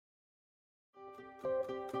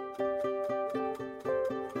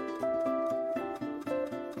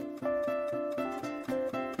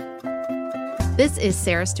This is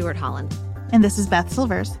Sarah Stewart Holland. And this is Beth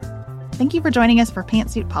Silvers. Thank you for joining us for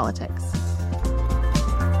Pantsuit Politics.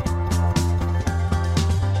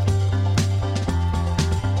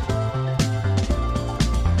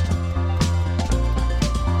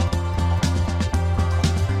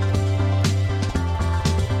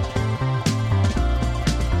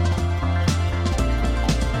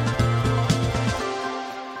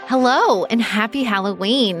 Hello and happy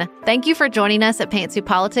Halloween. Thank you for joining us at Pantsuit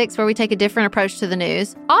Politics, where we take a different approach to the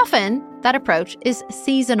news. Often, that approach is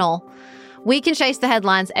seasonal. We can chase the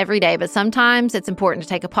headlines every day, but sometimes it's important to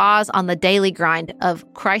take a pause on the daily grind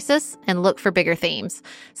of crisis and look for bigger themes.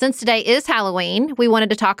 Since today is Halloween, we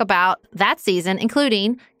wanted to talk about that season,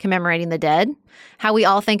 including commemorating the dead, how we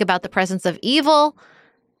all think about the presence of evil,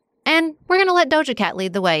 and we're going to let Doja Cat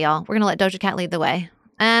lead the way, y'all. We're going to let Doja Cat lead the way.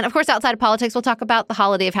 And of course, outside of politics, we'll talk about the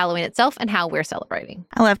holiday of Halloween itself and how we're celebrating.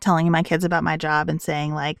 I love telling my kids about my job and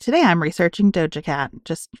saying, like, today I'm researching Doja Cat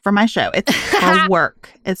just for my show. It's for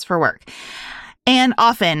work. It's for work. And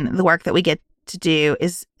often the work that we get to do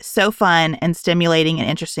is so fun and stimulating and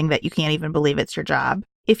interesting that you can't even believe it's your job.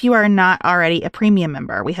 If you are not already a premium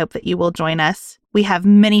member, we hope that you will join us. We have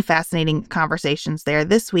many fascinating conversations there.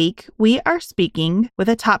 This week, we are speaking with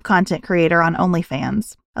a top content creator on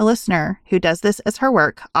OnlyFans. A listener who does this as her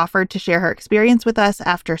work offered to share her experience with us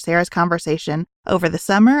after Sarah's conversation over the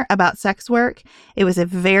summer about sex work. It was a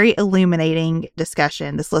very illuminating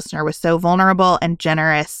discussion. This listener was so vulnerable and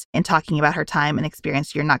generous in talking about her time and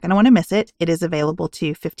experience. You're not going to want to miss it. It is available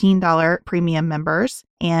to $15 premium members,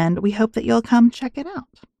 and we hope that you'll come check it out.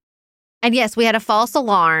 And yes, we had a false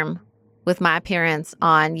alarm with my appearance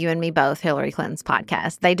on You and Me Both, Hillary Clinton's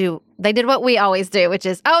podcast. They did what we always do, which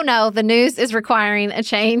is, oh no, the news is requiring a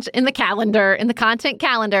change in the calendar, in the content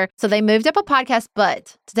calendar. So they moved up a podcast,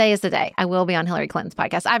 but today is the day. I will be on Hillary Clinton's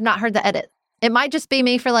podcast. I've not heard the edit. It might just be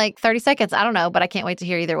me for like 30 seconds. I don't know, but I can't wait to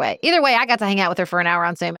hear either way. Either way, I got to hang out with her for an hour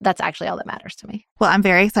on Zoom. That's actually all that matters to me. Well, I'm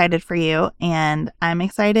very excited for you, and I'm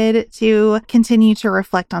excited to continue to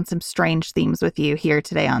reflect on some strange themes with you here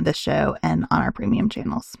today on this show and on our premium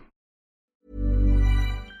channels.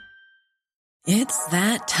 It's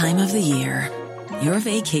that time of the year. Your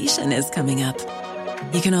vacation is coming up.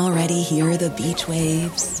 You can already hear the beach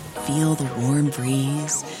waves, feel the warm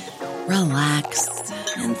breeze, relax,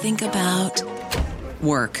 and think about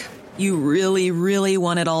work. You really, really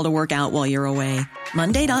want it all to work out while you're away.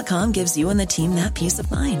 Monday.com gives you and the team that peace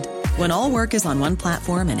of mind. When all work is on one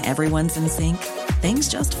platform and everyone's in sync, things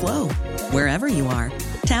just flow. Wherever you are,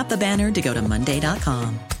 tap the banner to go to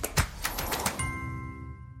Monday.com.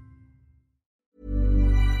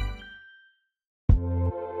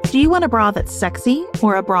 Do you want a bra that's sexy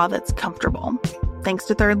or a bra that's comfortable? Thanks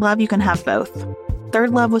to Third Love, you can have both. Third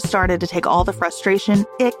Love was started to take all the frustration,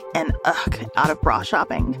 ick, and ugh out of bra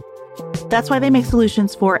shopping. That's why they make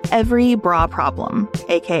solutions for every bra problem,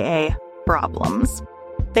 aka problems.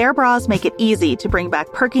 Their bras make it easy to bring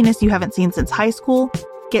back perkiness you haven't seen since high school,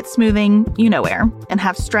 get smoothing you know where, and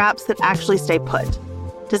have straps that actually stay put.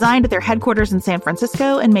 Designed at their headquarters in San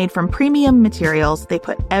Francisco and made from premium materials, they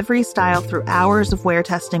put every style through hours of wear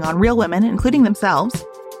testing on real women, including themselves,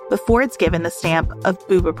 before it's given the stamp of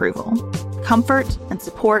boob approval. Comfort and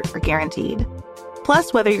support are guaranteed.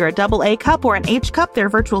 Plus, whether you're a double A cup or an H cup, their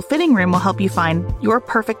virtual fitting room will help you find your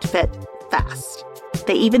perfect fit fast.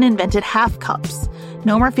 They even invented half cups.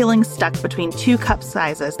 No more feeling stuck between two cup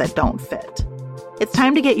sizes that don't fit. It's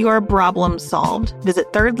time to get your problem solved.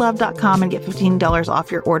 Visit thirdlove.com and get $15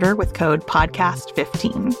 off your order with code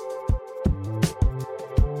PODCAST15.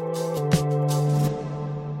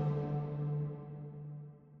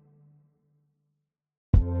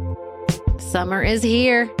 Summer is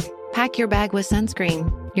here. Pack your bag with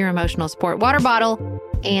sunscreen, your emotional support water bottle,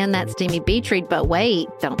 and that steamy beach read. But wait,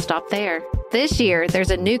 don't stop there. This year,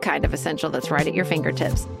 there's a new kind of essential that's right at your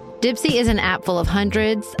fingertips. Dipsea is an app full of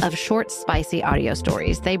hundreds of short, spicy audio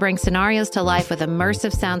stories. They bring scenarios to life with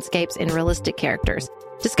immersive soundscapes and realistic characters.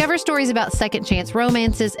 Discover stories about second chance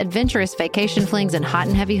romances, adventurous vacation flings, and hot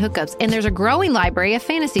and heavy hookups. And there's a growing library of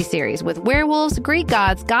fantasy series with werewolves, Greek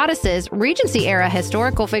gods, goddesses, Regency-era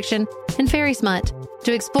historical fiction, and fairy smut.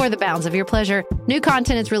 To explore the bounds of your pleasure, new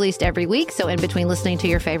content is released every week, so in between listening to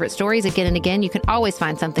your favorite stories again and again, you can always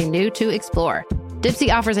find something new to explore.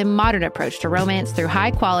 Dipsea offers a modern approach to romance through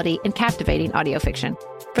high-quality and captivating audio fiction.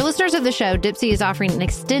 For listeners of the show, Dipsea is offering an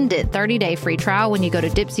extended 30-day free trial when you go to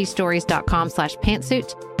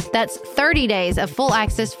dipseastories.com/pantsuit. That's 30 days of full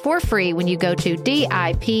access for free when you go to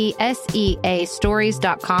DIPSEA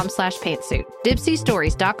stories.com/pantsuit.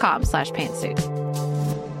 dipseastories.com/pantsuit.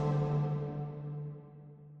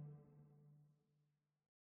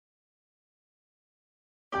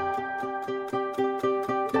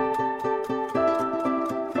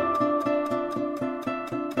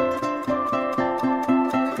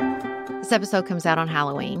 This episode comes out on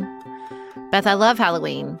Halloween. Beth, I love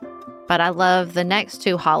Halloween, but I love the next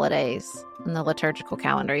two holidays in the liturgical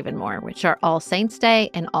calendar even more, which are All Saints' Day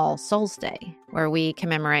and All Souls' Day, where we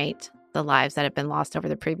commemorate the lives that have been lost over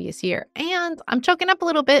the previous year. And I'm choking up a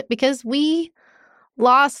little bit because we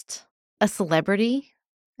lost a celebrity,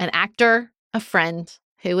 an actor, a friend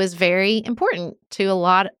who was very important to a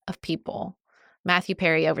lot of people. Matthew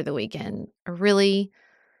Perry over the weekend, a really,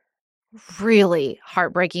 really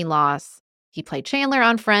heartbreaking loss. He played Chandler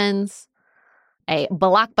on Friends, a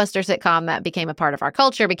blockbuster sitcom that became a part of our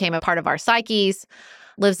culture, became a part of our psyches,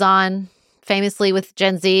 lives on famously with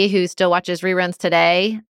Gen Z, who still watches reruns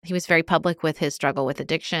today. He was very public with his struggle with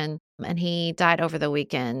addiction, and he died over the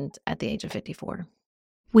weekend at the age of 54.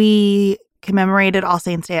 We commemorated All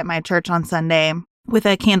Saints' Day at my church on Sunday with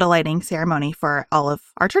a candle lighting ceremony for all of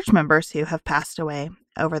our church members who have passed away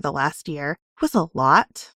over the last year. It was a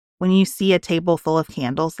lot. When you see a table full of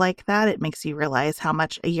candles like that, it makes you realize how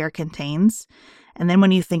much a year contains. And then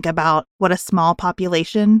when you think about what a small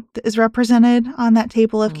population is represented on that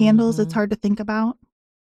table of candles, it's hard to think about.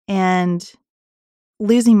 And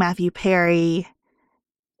losing Matthew Perry,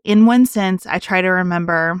 in one sense, I try to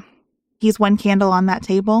remember he's one candle on that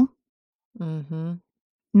table. No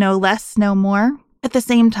less, no more. At the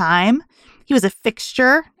same time, he was a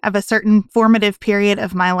fixture of a certain formative period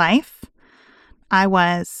of my life. I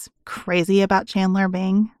was crazy about Chandler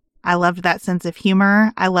Bing. I loved that sense of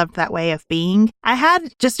humor. I loved that way of being. I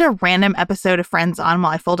had just a random episode of Friends on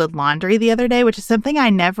while I folded laundry the other day, which is something I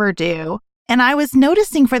never do. And I was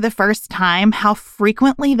noticing for the first time how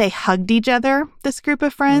frequently they hugged each other, this group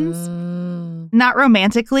of friends. Not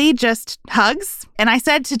romantically, just hugs. And I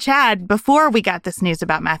said to Chad before we got this news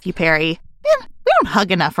about Matthew Perry, man, we don't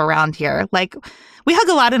hug enough around here. Like, we hug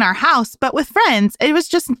a lot in our house, but with friends, it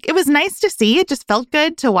was nice to see. It just felt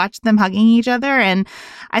good to watch them hugging each other. And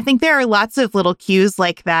I think there are lots of little cues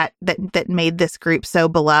like that made this group so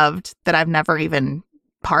beloved that I've never even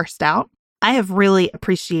parsed out. I have really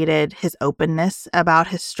appreciated his openness about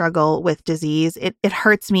his struggle with disease. It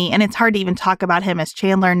hurts me, and it's hard to even talk about him as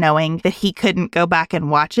Chandler, knowing that he couldn't go back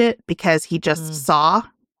and watch it because he just saw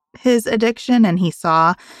his addiction and he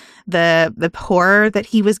saw the horror that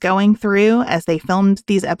he was going through as they filmed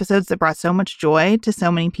these episodes that brought so much joy to so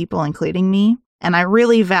many people, including me. And I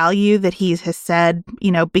really value that he has said,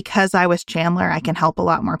 because I was Chandler, I can help a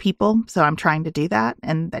lot more people. So I'm trying to do that.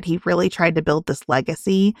 And that he really tried to build this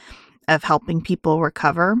legacy of helping people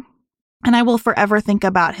recover. And I will forever think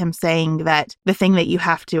about him saying that the thing that you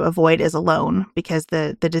have to avoid is alone because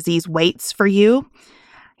the disease waits for you.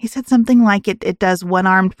 He said something like it does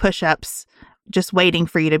one-armed push-ups just waiting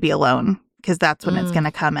for you to be alone because that's when it's going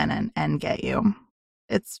to come in and get you.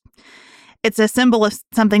 It's a symbol of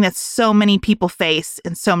something that so many people face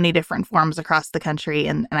in so many different forms across the country.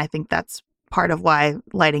 And I think that's part of why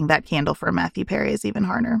lighting that candle for Matthew Perry is even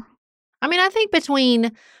harder. I mean, I think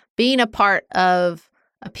between being a part of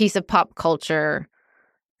a piece of pop culture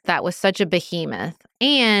that was such a behemoth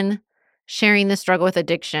and sharing the struggle with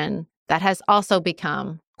addiction that has also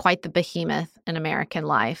become quite the behemoth in American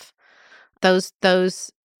life,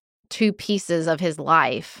 those two pieces of his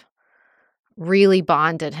life really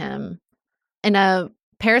bonded him in a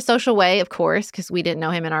parasocial way, of course, because we didn't know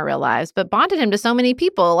him in our real lives, but bonded him to so many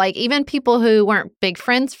people, like even people who weren't big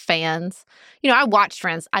Friends fans. I watched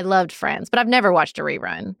Friends. I loved Friends, but I've never watched a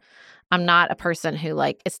rerun. I'm not a person who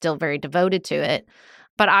is still very devoted to it.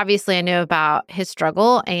 But obviously I knew about his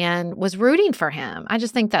struggle and was rooting for him. I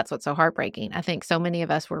just think that's what's so heartbreaking. I think so many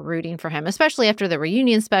of us were rooting for him, especially after the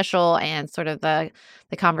reunion special and sort of the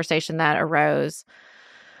conversation that arose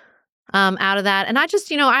out of that. And I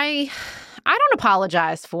just, I don't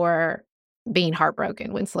apologize for being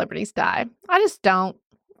heartbroken when celebrities die. I just don't.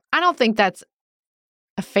 I don't think that's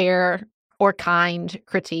a fair or kind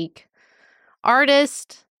critique.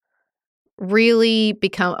 Artists really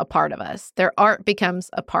become a part of us. Their art becomes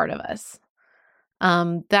a part of us.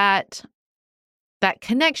 That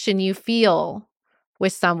connection you feel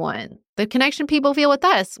with someone, the connection people feel with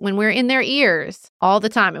us when we're in their ears all the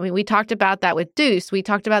time. I mean, we talked about that with Deuce. We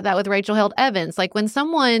talked about that with Rachel Held Evans. Like when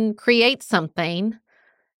someone creates something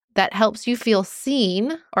that helps you feel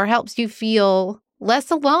seen or helps you feel less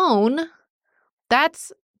alone,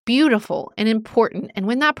 that's beautiful and important. And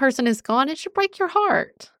when that person is gone, it should break your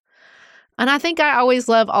heart. And I think I always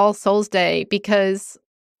love All Souls Day because,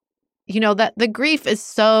 that the grief is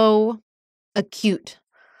so acute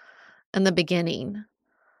in the beginning.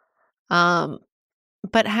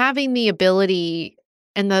 But having the ability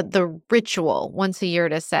and the ritual once a year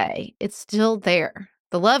to say, it's still there.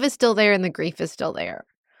 The love is still there and the grief is still there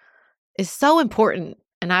is so important.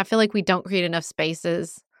 And I feel like we don't create enough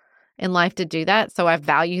spaces in life to do that. So I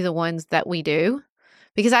value the ones that we do,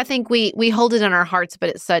 because I think we hold it in our hearts, but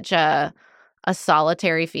it's such a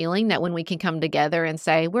solitary feeling that when we can come together and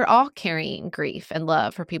say, we're all carrying grief and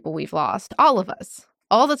love for people we've lost, all of us,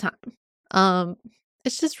 all the time.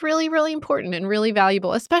 It's just really, really important and really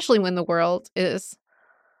valuable, especially when the world is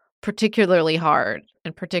particularly hard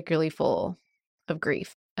and particularly full of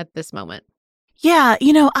grief at this moment. Yeah,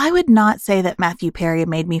 I would not say that Matthew Perry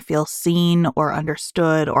made me feel seen or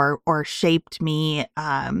understood or shaped me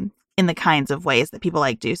in the kinds of ways that people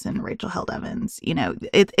like Deuce and Rachel Held Evans.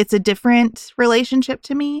 It's a different relationship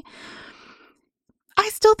to me. I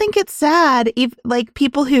still think it's sad, like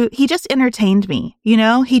people who he just entertained me,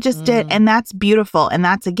 he just did. And that's beautiful. And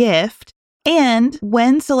that's a gift. And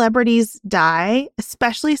when celebrities die,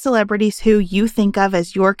 especially celebrities who you think of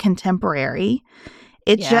as your contemporary,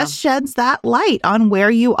 it just sheds that light on where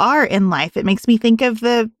you are in life. It makes me think of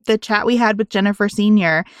the chat we had with Jennifer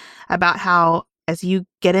Sr. about how as you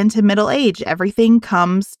get into middle age, everything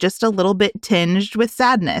comes just a little bit tinged with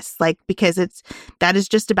sadness, like because that is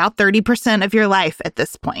just about 30% of your life at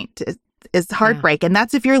this point is heartbreak. And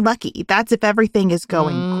that's if you're lucky. That's if everything is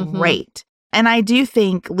going great. And I do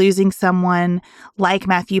think losing someone like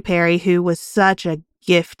Matthew Perry, who was such a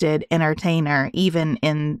gifted entertainer, even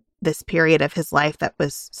in this period of his life that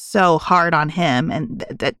was so hard on him and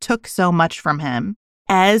that took so much from him,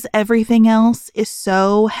 as everything else is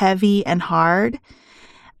so heavy and hard,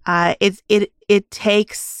 it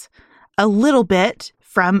takes a little bit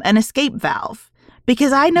from an escape valve.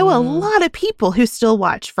 Because I know a lot of people who still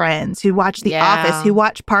watch Friends, who watch The Office, who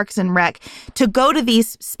watch Parks and Rec, to go to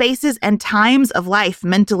these spaces and times of life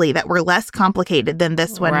mentally that were less complicated than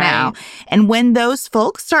this one now. And when those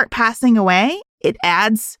folks start passing away, it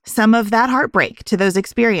adds some of that heartbreak to those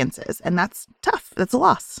experiences. And that's tough. That's a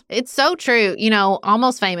loss. It's so true.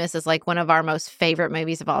 Almost Famous is like one of our most favorite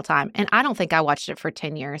movies of all time. And I don't think I watched it for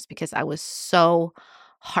 10 years because I was so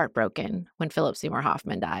heartbroken when Philip Seymour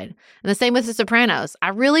Hoffman died. And the same with The Sopranos. I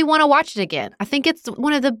really want to watch it again. I think it's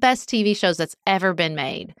one of the best TV shows that's ever been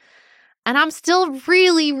made. And I'm still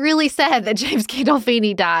really, really sad that James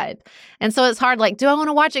Gandolfini died. And so it's hard, like, do I want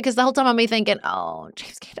to watch it? Because the whole time I'm thinking, oh,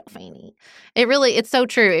 James Gandolfini. It's so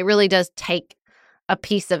true. It really does take a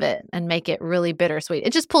piece of it and make it really bittersweet.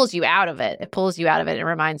 It just pulls you out of it. It pulls you out of it and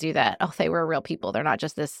reminds you that, oh, they were real people. They're not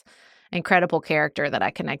just this incredible character that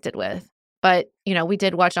I connected with. But, we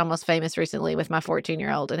did watch Almost Famous recently with my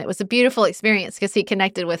 14-year-old, and it was a beautiful experience because he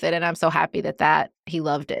connected with it, and I'm so happy that he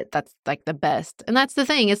loved it. That's like the best. And that's the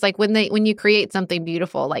thing. It's like when you create something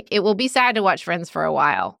beautiful, like it will be sad to watch Friends for a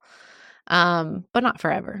while, but not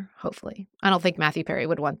forever, hopefully. I don't think Matthew Perry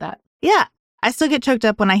would want that. Yeah. I still get choked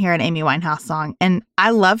up when I hear an Amy Winehouse song, and I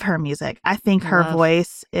love her music. I think her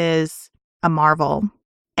voice is a marvel.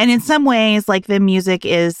 And in some ways, like the music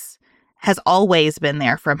has always been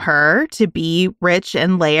there from her to be rich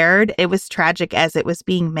and layered. It was tragic as it was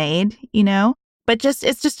being made, but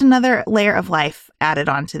it's just another layer of life added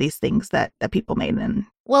on to these things that people made.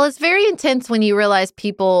 Well, it's very intense when you realize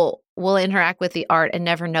people will interact with the art and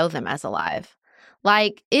never know them as alive.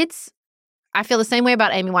 Like I feel the same way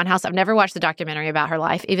about Amy Winehouse. I've never watched the documentary about her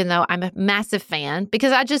life, even though I'm a massive fan,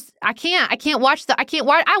 because I can't watch.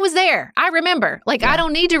 I was there. I remember. I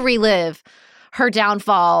don't need to relive her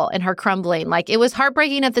downfall and her crumbling. Like, it was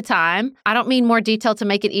heartbreaking at the time. I don't mean more detail to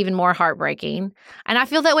make it even more heartbreaking. And I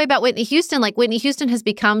feel that way about Whitney Houston. Like, Whitney Houston has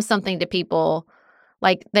become something to people.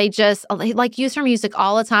 Like, they use her music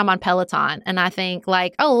all the time on Peloton. And I think,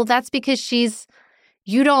 like, oh, well, that's because you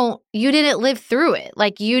didn't live through it.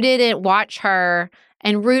 Like, you didn't watch her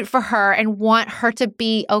and root for her and want her to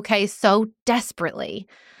be okay so desperately.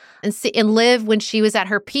 And live when she was at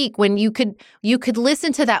her peak, when you could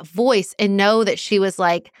listen to that voice and know that she was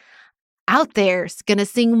like out there gonna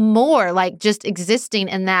sing more, like just existing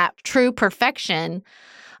in that true perfection.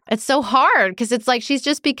 It's so hard because it's like she's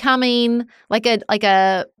just becoming like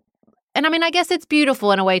a and I mean, I guess it's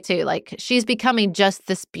beautiful in a way too. Like, she's becoming just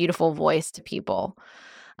this beautiful voice to people.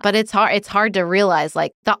 But it's hard to realize,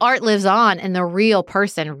 like, the art lives on and the real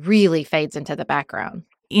person really fades into the background.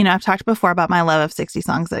 I've talked before about my love of 60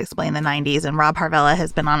 songs that explain the 90s, and Rob Harvella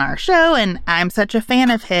has been on our show, and I'm such a fan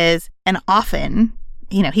of his. And often,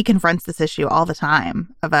 he confronts this issue all the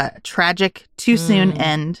time of a tragic, too soon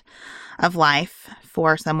end of life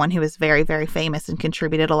for someone who is very, very famous and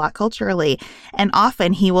contributed a lot culturally. And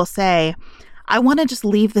often he will say, I want to just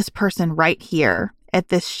leave this person right here at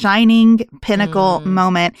this shining pinnacle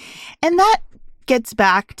moment. And that gets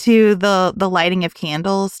back to the lighting of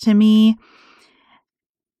candles to me.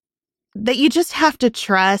 That you just have to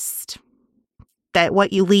trust that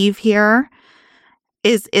what you leave here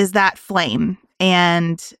is that flame.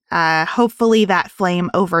 And hopefully that flame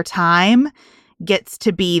over time gets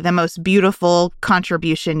to be the most beautiful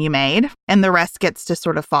contribution you made, and the rest gets to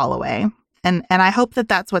sort of fall away. And I hope that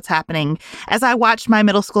that's what's happening. As I watch my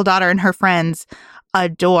middle school daughter and her friends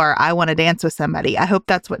adore I Want to Dance with Somebody, I hope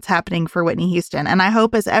that's what's happening for Whitney Houston. And I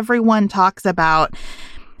hope as everyone talks about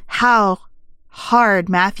how hard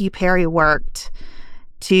Matthew Perry worked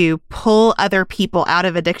to pull other people out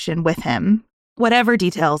of addiction with him, whatever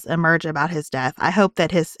details emerge about his death, I hope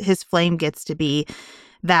that his flame gets to be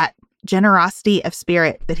that generosity of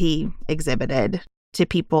spirit that he exhibited to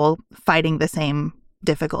people fighting the same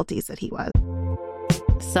difficulties that he was.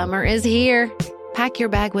 Summer is here. Pack your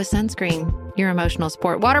bag with sunscreen, your emotional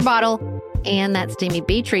sport water bottle, and that steamy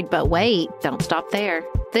beach read. But wait, don't stop there.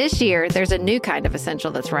 This year, there's a new kind of essential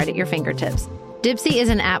that's right at your fingertips. Dipsea is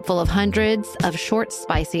an app full of hundreds of short,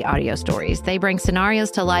 spicy audio stories. They bring scenarios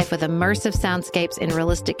to life with immersive soundscapes and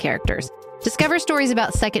realistic characters. Discover stories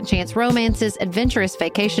about second chance romances, adventurous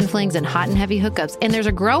vacation flings, and hot and heavy hookups. And there's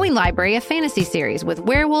a growing library of fantasy series with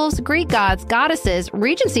werewolves, Greek gods, goddesses,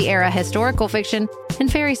 Regency-era historical fiction,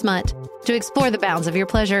 and fairy smut. To explore the bounds of your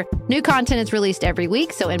pleasure, new content is released every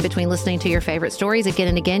week, so in between listening to your favorite stories again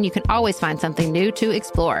and again, you can always find something new to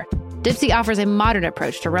explore. Dipsea offers a modern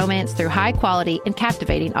approach to romance through high-quality and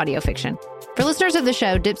captivating audio fiction. For listeners of the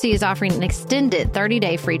show, Dipsea is offering an extended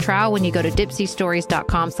 30-day free trial when you go to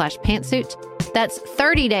dipseastories.com/pantsuit. That's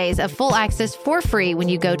 30 days of full access for free when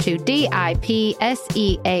you go to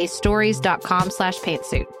DIPSEA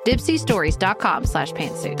stories.com/pantsuit.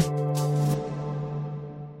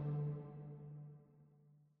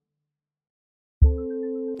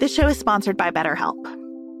 dipseastories.com/pantsuit. This show is sponsored by BetterHelp.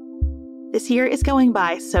 This year is going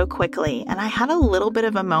by so quickly, and I had a little bit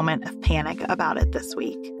of a moment of panic about it this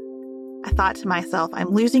week. I thought to myself,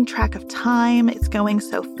 I'm losing track of time. It's going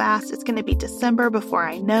so fast. It's going to be December before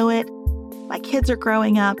I know it. My kids are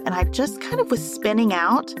growing up, and I just kind of was spinning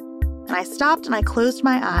out. And I stopped and I closed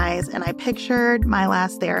my eyes and I pictured my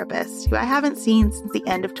last therapist, who I haven't seen since the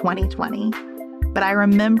end of 2020. But I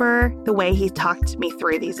remember the way he talked me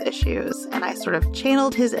through these issues, and I sort of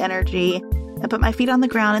channeled his energy and put my feet on the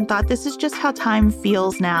ground and thought, this is just how time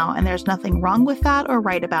feels now, and there's nothing wrong with that or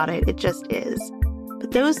right about it. It just is.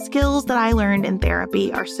 But those skills that I learned in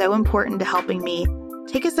therapy are so important to helping me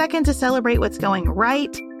take a second to celebrate what's going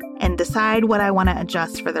right and decide what I want to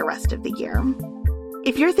adjust for the rest of the year.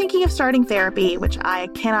 If you're thinking of starting therapy, which I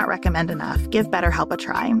cannot recommend enough, give BetterHelp a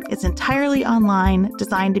try. It's entirely online,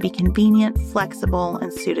 designed to be convenient, flexible,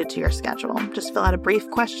 and suited to your schedule. Just fill out a brief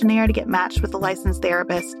questionnaire to get matched with a licensed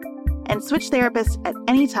therapist and switch therapists at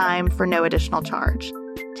any time for no additional charge.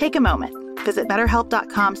 Take a moment. Visit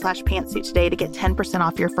BetterHelp.com/pantsuit today to get 10%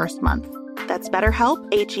 off your first month. That's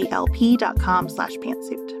BetterHelp,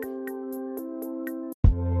 HELP.com/pantsuit.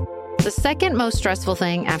 The second most stressful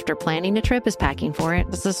thing after planning a trip is packing for it.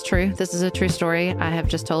 This is true. This is a true story. I have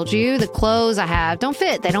just told you the clothes I have don't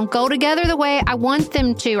fit. They don't go together the way I want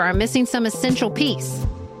them to, or I'm missing some essential piece.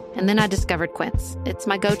 And then I discovered Quince. It's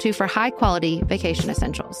my go-to for high-quality vacation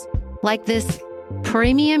essentials. Like this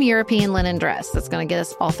premium European linen dress that's going to get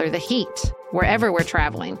us all through the heat wherever we're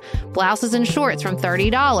traveling. Blouses and shorts from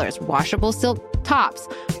 $30, washable silk tops,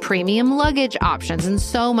 premium luggage options, and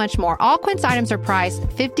so much more. All Quince items are priced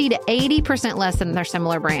 50 to 80% less than their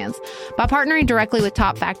similar brands. By partnering directly with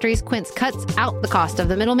top factories, Quince cuts out the cost of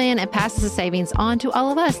the middleman and passes the savings on to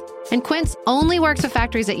all of us. And Quince only works with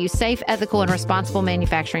factories that use safe, ethical, and responsible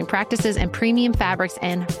manufacturing practices and premium fabrics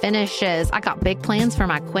and finishes. I got big plans for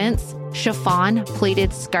my Quince chiffon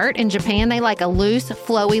pleated skirt. In Japan, they like a loose,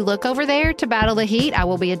 flowy look over there to battle the heat. I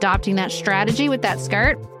will be adopting that strategy with that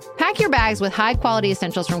skirt. Pack your bags with high-quality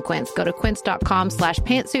essentials from Quince. Go to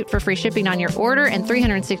quince.com/pantsuit for free shipping on your order and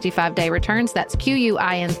 365-day returns. That's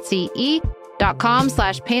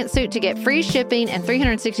QUINCE.com/pantsuit to get free shipping and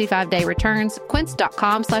 365-day returns.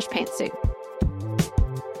 Quince.com/pantsuit.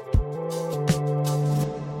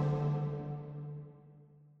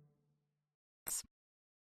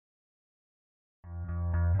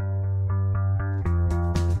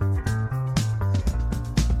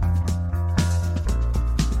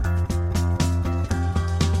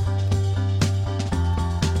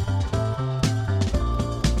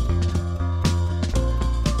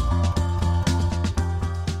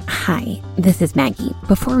 Hi, this is Maggie.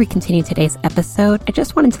 Before we continue today's episode, I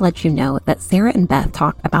just wanted to let you know that Sarah and Beth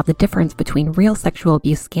talk about the difference between real sexual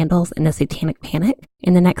abuse scandals and a satanic panic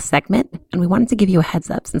in the next segment, and we wanted to give you a heads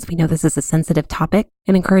up since we know this is a sensitive topic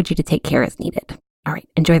and encourage you to take care as needed. All right,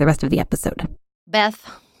 enjoy the rest of the episode. Beth,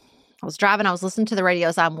 I was driving, I was listening to the radio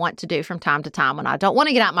as I want to do from time to time when I don't want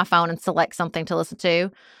to get out my phone and select something to listen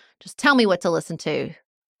to. Just tell me what to listen to.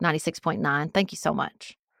 96.9. Thank you so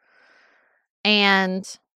much. And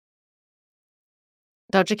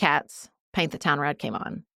Doja Cat's Paint the Town Red came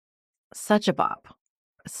on. Such a bop.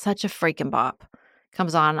 Such a freaking bop.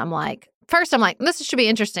 Comes on. I'm like, this should be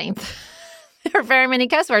interesting. There are very many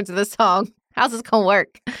cuss words in this song. How's this going to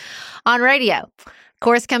work? On radio.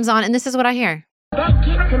 Chorus comes on, and this is what I hear. That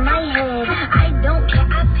gets in my head. I don't care.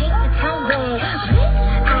 I paint the town red.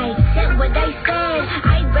 I said what I said.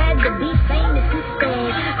 I'd rather be famous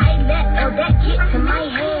instead. I let all that get to my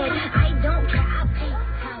head. I don't care. I paint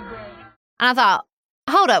the town red. And I thought,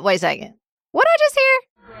 hold up, wait a second. What did I just hear?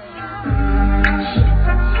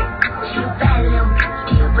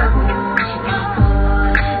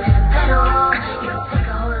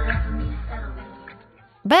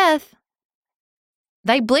 Beth,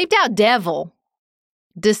 they bleeped out devil.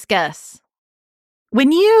 Discuss.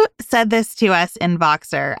 When you said this to us in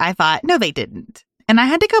Voxer, I thought, no, they didn't. And I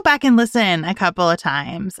had to go back and listen a couple of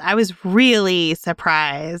times. I was really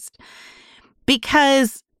surprised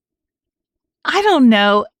because I don't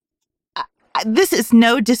know. This is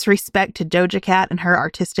no disrespect to Doja Cat and her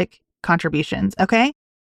artistic contributions, okay?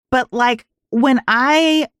 But like when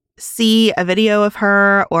I see a video of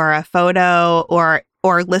her or a photo or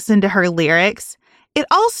listen to her lyrics, it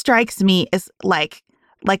all strikes me as like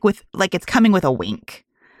it's coming with a wink.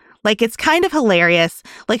 Like it's kind of hilarious.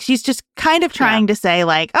 Like she's just kind of trying to say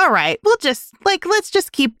like, all right, let's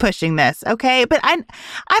just keep pushing this, okay? But I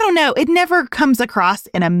don't know. It never comes across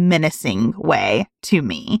in a menacing way to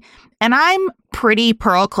me. And I'm pretty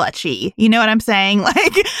pearl clutchy. You know what I'm saying?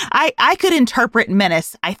 Like I could interpret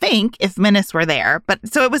menace, I think, if menace were there. But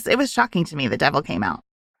so it was shocking to me the devil came out.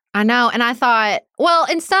 I know. And I thought, well,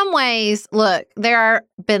 in some ways, look, there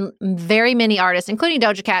have been very many artists, including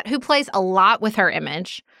Doja Cat, who plays a lot with her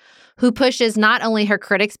image, who pushes not only her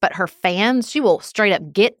critics, but her fans. She will straight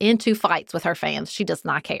up get into fights with her fans. She does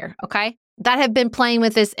not care. Okay. That have been playing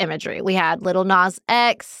with this imagery. We had Lil Nas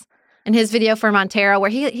X in his video for Montero, where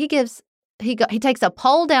he takes a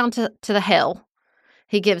pole down to the hell.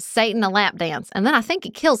 He gives Satan a lap dance. And then I think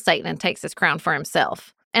he kills Satan and takes his crown for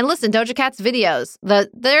himself. And listen, Doja Cat's videos,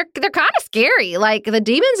 they're kind of scary. Like the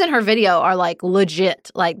demons in her video are like legit.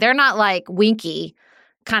 Like they're not like winky,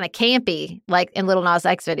 kind of campy like in Lil Nas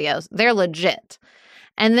X videos. They're legit.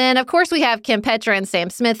 And then, of course, we have Kim Petra and Sam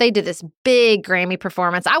Smith. They did this big Grammy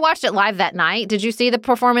performance. I watched it live that night. Did you see the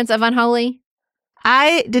performance of Unholy?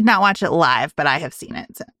 I did not watch it live, but I have seen it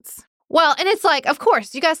since. Well, and it's like, of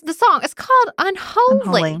course, you guys, the song is called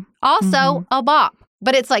Unholy. Also a bop.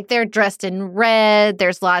 But it's like they're dressed in red.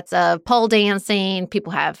 There's lots of pole dancing.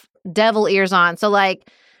 People have devil ears on. So like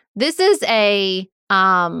this is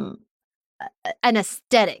an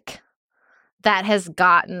aesthetic that has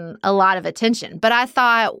gotten a lot of attention. But I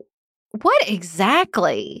thought, what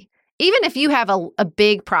exactly? Even if you have a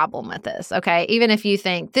big problem with this, okay? Even if you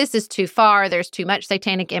think this is too far, there's too much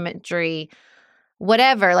satanic imagery,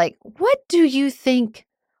 whatever, like what do you think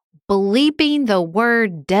bleeping the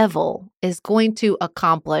word devil is going to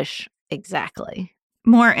accomplish exactly?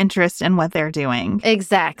 More interest in what they're doing.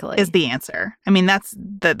 Exactly. Is the answer. I mean, that's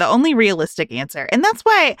the only realistic answer. And that's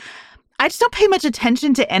why I just don't pay much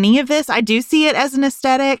attention to any of this. I do see it as an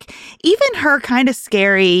aesthetic. Even her kind of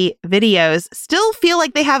scary videos still feel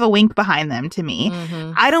like they have a wink behind them to me.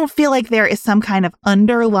 Mm-hmm. I don't feel like there is some kind of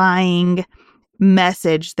underlying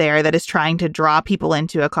message there that is trying to draw people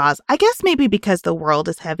into a cause. I guess maybe because the world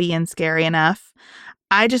is heavy and scary enough.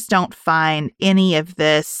 I just don't find any of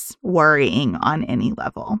this worrying on any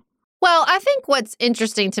level. Well, I think what's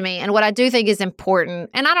interesting to me and what I do think is important,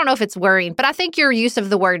 and I don't know if it's worrying, but I think your use of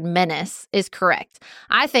the word menace is correct.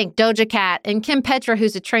 I think Doja Cat and Kim Petra,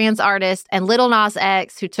 who's a trans artist, and Lil Nas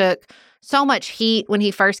X, who took so much heat when he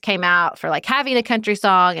first came out for like having a country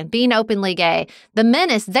song and being openly gay, the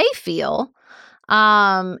menace they feel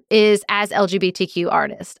is as LGBTQ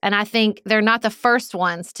artists. And I think they're not the first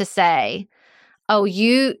ones to say, oh,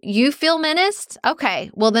 you feel menaced?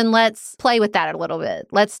 Okay, well then let's play with that a little bit.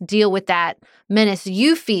 Let's deal with that menace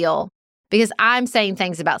you feel, because I'm saying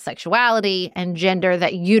things about sexuality and gender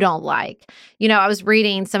that you don't like. You know, I was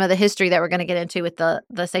reading some of the history that we're going to get into with the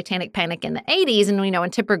Satanic Panic in the 80s. And, you know,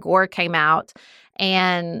 when Tipper Gore came out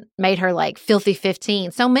and made her like Filthy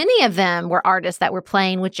 15, so many of them were artists that were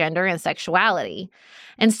playing with gender and sexuality.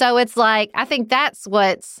 And so it's like, I think that's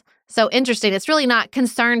what's so interesting. It's really not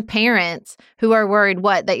concerned parents who are worried,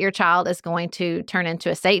 that your child is going to turn into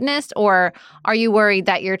a Satanist? Or are you worried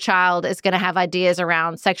that your child is going to have ideas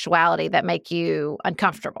around sexuality that make you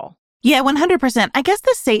uncomfortable? Yeah, 100%. I guess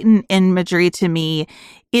the Satan imagery to me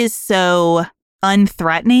is so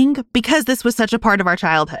unthreatening because this was such a part of our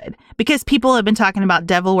childhood. Because people have been talking about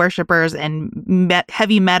devil worshippers and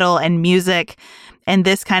heavy metal and music and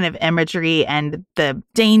this kind of imagery and the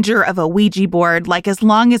danger of a Ouija board. Like, as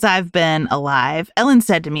long as I've been alive, Ellen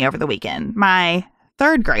said to me over the weekend, my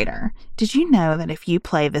third grader, did you know that if you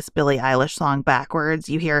play this Billie Eilish song backwards,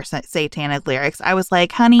 you hear satanic lyrics? I was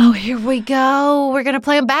like, honey. Oh, here we go. We're going to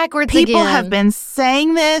play them backwards again. People have been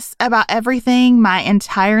saying this about everything my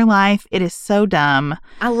entire life. It is so dumb.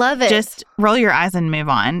 I love it. Just roll your eyes and move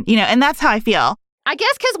on. And that's how I feel. I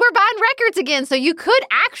guess because we're buying records again, so you could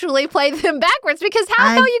actually play them backwards, because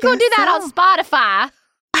how are you going to do that on Spotify?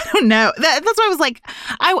 I don't know. That's why I was like,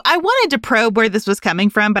 I wanted to probe where this was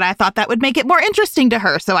coming from, but I thought that would make it more interesting to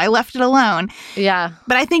her, so I left it alone. Yeah.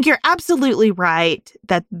 But I think you're absolutely right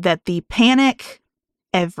that the panic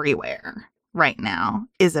everywhere right now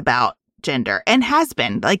is about gender, and has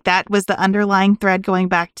been. Like, that was the underlying thread going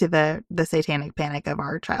back to the satanic panic of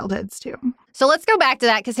our childhoods, too. So let's go back to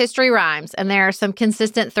that, because history rhymes, and there are some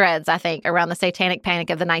consistent threads, I think, around the satanic panic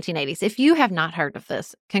of the 1980s. If you have not heard of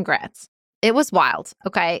this, congrats. It was wild,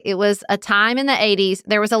 okay? It was a time in the 80s.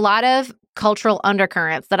 There was a lot of cultural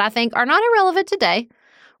undercurrents that I think are not irrelevant today.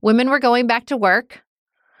 Women were going back to work.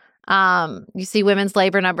 You see women's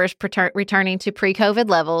labor numbers returning to pre-COVID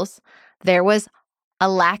levels. There was a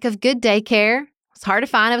lack of good daycare. It's hard to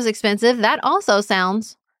find. It was expensive. That also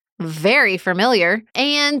sounds very familiar.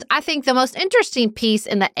 And I think the most interesting piece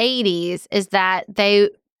in the 80s is that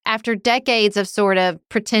after decades of sort of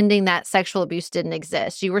pretending that sexual abuse didn't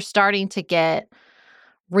exist, you were starting to get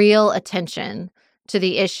real attention to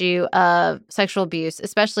the issue of sexual abuse,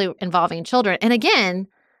 especially involving children. And again,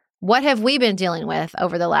 what have we been dealing with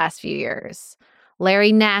over the last few years?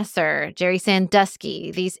 Larry Nassar, Jerry Sandusky,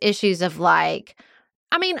 these issues of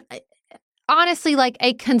honestly, like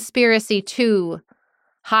a conspiracy to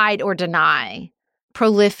hide or deny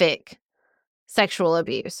prolific sexual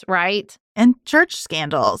abuse, right? And church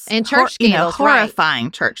scandals.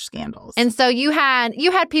 Horrifying church scandals. And so you had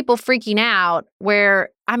people freaking out where,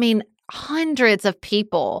 hundreds of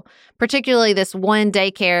people, particularly this one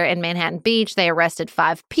daycare in Manhattan Beach, they arrested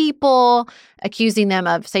 5 people, accusing them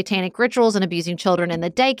of satanic rituals and abusing children in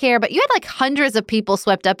the daycare. But you had hundreds of people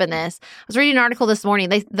swept up in this. I was reading an article this morning.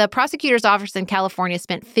 The prosecutor's office in California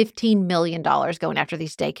spent $15 million going after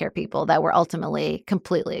these daycare people that were ultimately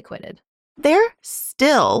completely acquitted. They're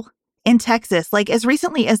still in Texas, as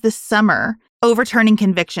recently as this summer, overturning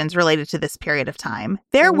convictions related to this period of time.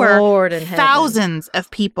 There were thousands of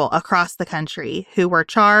people across the country who were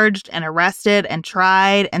charged and arrested and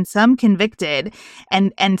tried, and some convicted.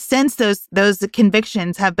 And since those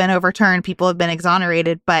convictions have been overturned, people have been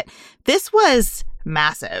exonerated. But this was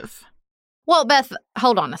massive. Well, Beth,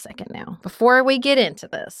 hold on a second now. Before we get into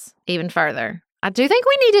this even further, I do think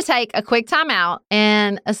we need to take a quick time out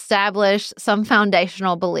and establish some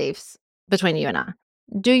foundational beliefs between you and I.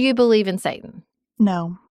 Do you believe in Satan?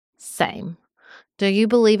 No. Same. Do you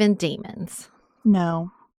believe in demons?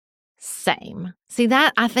 No. Same. See,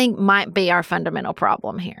 that I think might be our fundamental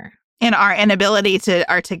problem here. And our inability to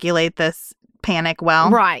articulate this panic well.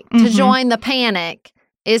 Right. Mm-hmm. To join the panic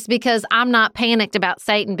is because I'm not panicked about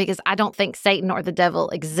Satan because I don't think Satan or the devil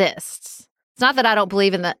exists. It's not that I don't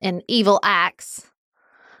believe in evil acts,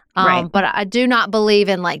 right. But I do not believe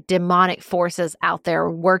in demonic forces out there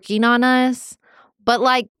working on us.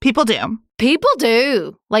 But people do. People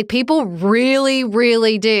do. People really,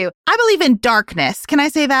 really do. I believe in darkness. Can I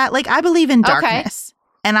say that? I believe in darkness.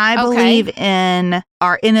 Okay. And I believe in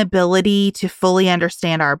our inability to fully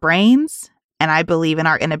understand our brains. And I believe in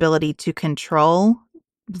our inability to control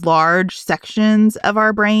large sections of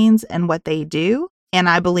our brains and what they do. And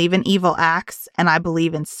I believe in evil acts, and I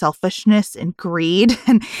believe in selfishness and greed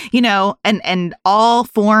and, and all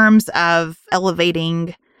forms of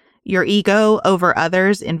elevating your ego over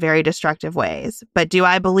others in very destructive ways. But do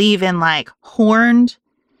I believe in horned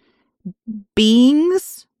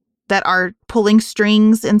beings that are pulling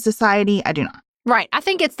strings in society? I do not. Right. I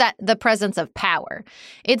think it's the presence of power.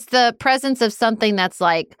 It's the presence of something that's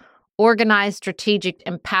organized, strategic,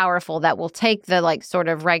 and powerful that will take the sort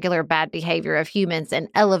of regular bad behavior of humans and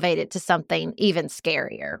elevate it to something even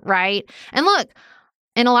scarier, right? And look,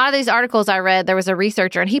 in a lot of these articles I read, there was a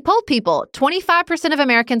researcher and he polled people. 25% of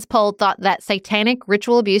Americans polled thought that satanic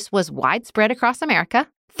ritual abuse was widespread across America.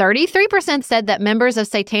 33% said that members of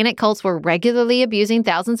satanic cults were regularly abusing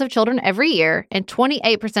thousands of children every year, and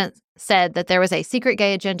 28% said that there was a secret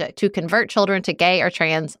gay agenda to convert children to gay or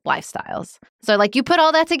trans lifestyles. So, you put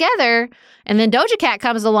all that together, and then Doja Cat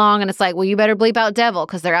comes along, and it's well, you better bleep out devil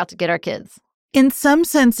because they're out to get our kids. In some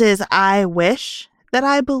senses, I wish that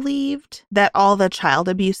I believed that all the child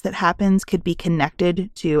abuse that happens could be connected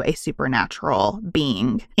to a supernatural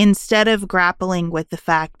being, instead of grappling with the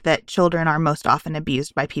fact that children are most often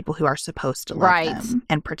abused by people who are supposed to love them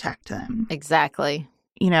and protect them. Exactly.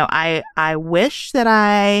 You know, I wish that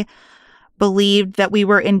I believed that we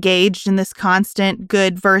were engaged in this constant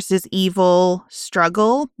good versus evil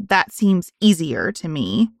struggle. That seems easier to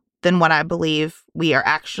me than what I believe we are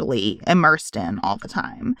actually immersed in all the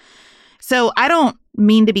time. So I don't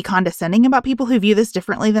mean to be condescending about people who view this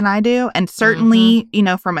differently than I do. And certainly, you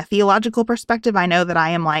know, from a theological perspective, I know that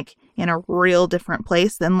I am like in a real different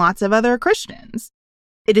place than lots of other Christians.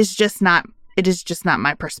 It is just not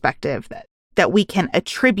my perspective that we can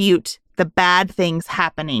attribute the bad things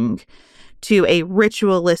happening to a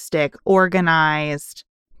ritualistic, organized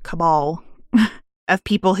cabal of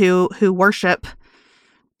people who worship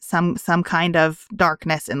some kind of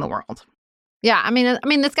darkness in the world. Yeah, I mean,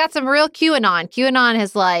 it's got some real QAnon. QAnon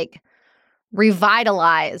has like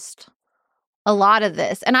revitalized a lot of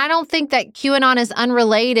this. And I don't think that QAnon is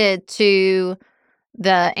unrelated to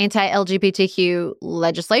the anti-LGBTQ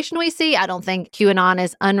legislation we see. I don't think QAnon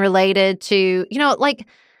is unrelated to, you know, like,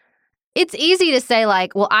 it's easy to say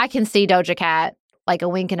like, well, I can see Doja Cat like a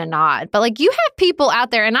wink and a nod. But like, you have people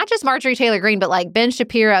out there, and not just Marjorie Taylor Greene, but like Ben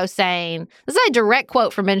Shapiro saying, this is a direct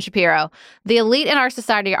quote from Ben Shapiro, "The elite in our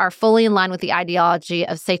society are fully in line with the ideology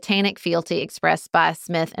of satanic fealty expressed by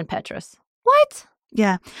Smith and Petrus." What?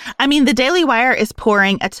 Yeah. I mean, the Daily Wire is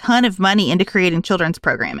pouring a ton of money into creating children's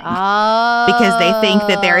programming because they think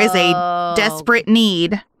that there is a desperate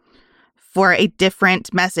need for a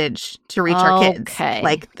different message to reach our kids.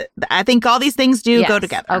 Like, I think all these things do go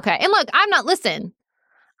together. Okay. And look, listen,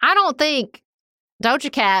 I don't think Doja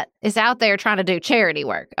Cat is out there trying to do charity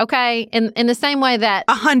work, okay? In the same way that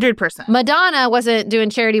 100%. Madonna wasn't doing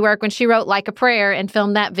charity work when she wrote Like a Prayer and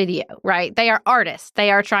filmed that video, right? They are artists.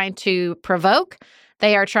 They are trying to provoke.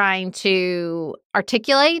 They are trying to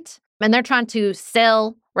articulate, and they're trying to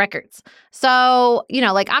sell records. So, you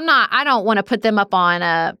know, like, I don't want to put them up on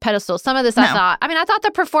a pedestal. Some of this I thought the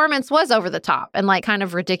performance was over the top and like kind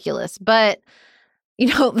of ridiculous. But, you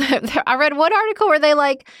know, I read one article where they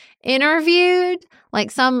like interviewed like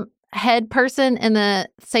some head person in the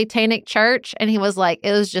Satanic church, and he was like,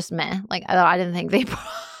 it was just meh. Like, I didn't think they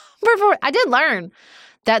performed. I did learn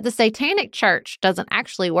that the Satanic church doesn't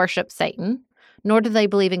actually worship Satan, nor do they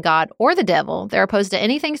believe in God or the devil. They're opposed to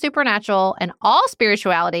anything supernatural and all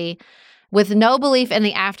spirituality, with no belief in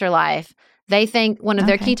the afterlife. They think one of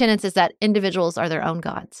their key tenets is that individuals are their own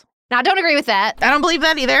gods. Now, I don't agree with that. I don't believe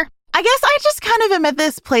that either. I guess I just kind of am at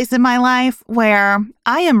this place in my life where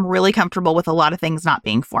I am really comfortable with a lot of things not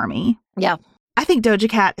being for me. Yeah. I think Doja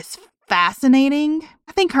Cat is fascinating.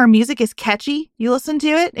 I think her music is catchy. You listen to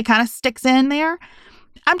it, it kind of sticks in there.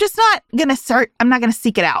 I'm just not going to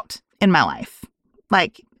seek it out in my life.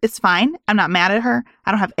 Like, it's fine. I'm not mad at her.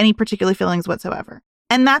 I don't have any particular feelings whatsoever.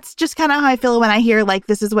 And that's just kind of how I feel when I hear, like,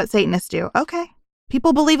 this is what Satanists do. Okay.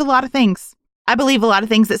 People believe a lot of things. I believe a lot of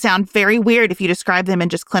things that sound very weird if you describe them in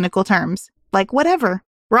just clinical terms. Like, whatever.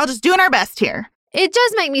 We're all just doing our best here. It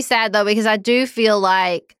does make me sad, though, because I do feel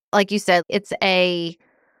like you said, it's a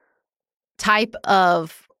type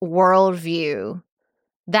of worldview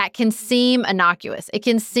that can seem innocuous. It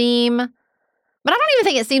can seem... But I don't even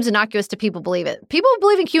think it seems innocuous to people believe it. People who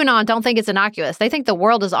believe in QAnon don't think it's innocuous. They think the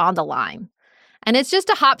world is on the line. And it's just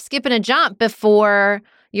a hop, skip, and a jump before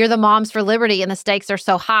you're the Moms for Liberty and the stakes are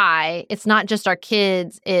so high. It's not just our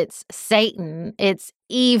kids. It's Satan. It's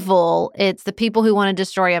evil. It's the people who want to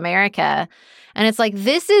destroy America. And it's like,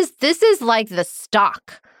 this is like the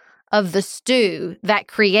stock of the stew that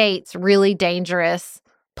creates really dangerous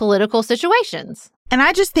political situations. And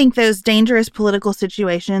I just think those dangerous political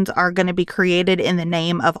situations are going to be created in the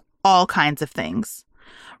name of all kinds of things,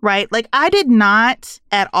 right? Like, I did not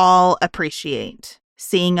at all appreciate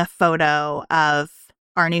seeing a photo of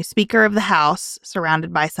our new Speaker of the House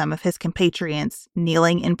surrounded by some of his compatriots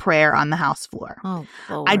kneeling in prayer on the House floor. Oh,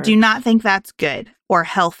 Lord. I do not think that's good or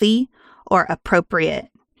healthy or appropriate.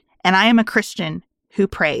 And I am a Christian who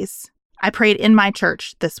prays. I prayed in my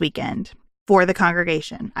church this weekend for the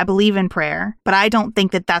congregation. I believe in prayer, but I don't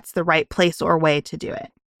think that that's the right place or way to do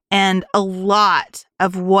it. And a lot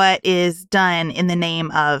of what is done in the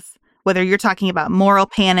name of, whether you're talking about moral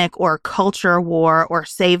panic or culture war or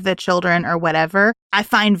save the children or whatever, I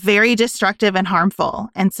find very destructive and harmful.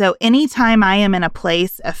 And so anytime I am in a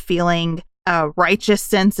place of feeling a righteous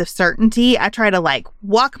sense of certainty, I try to like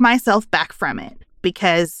walk myself back from it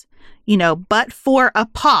because, you know, but for a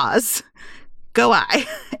pause, go I.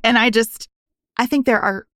 And I think there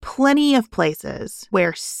are plenty of places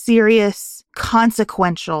where serious,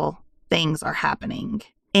 consequential things are happening.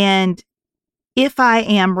 And if I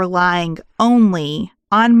am relying only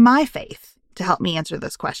on my faith to help me answer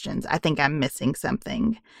those questions, I think I'm missing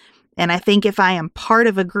something. And I think if I am part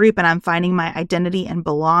of a group and I'm finding my identity and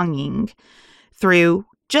belonging through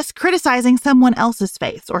just criticizing someone else's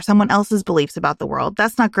faith or someone else's beliefs about the world,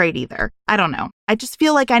 that's not great either. I don't know. I just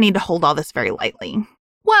feel like I need to hold all this very lightly.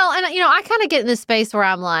 Well, and, I kind of get in this space where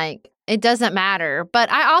I'm like, it doesn't matter. But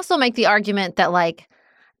I also make the argument that, like,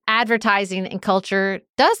 advertising and culture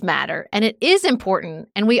does matter, and it is important,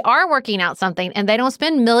 and we are working out something, and they don't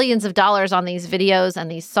spend millions of dollars on these videos and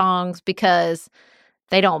these songs because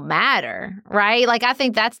they don't matter, right? Like, I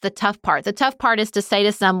think that's the tough part. The tough part is to say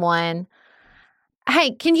to someone,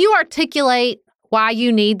 hey, can you articulate why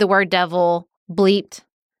you need the word devil bleeped?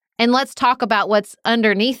 And let's talk about what's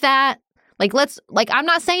underneath that. I'm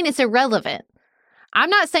not saying it's irrelevant. I'm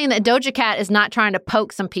not saying that Doja Cat is not trying to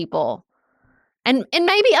poke some people and in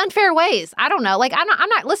maybe unfair ways. I don't know. Like,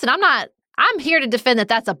 I'm here to defend that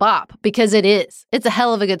that's a bop because it is. It's a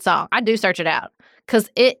hell of a good song. I do search it out because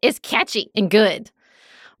it is catchy and good.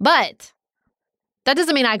 But that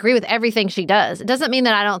doesn't mean I agree with everything she does. It doesn't mean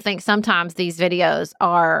that I don't think sometimes these videos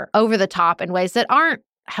are over the top in ways that aren't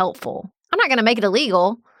helpful. I'm not going to make it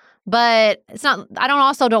illegal, but it's not. I don't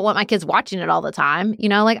want my kids watching it all the time.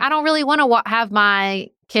 I don't really want to have my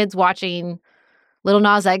kids watching Lil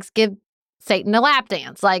Nas X give Satan a lap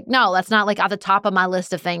dance. Like, no, that's not like at the top of my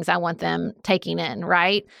list of things I want them taking in,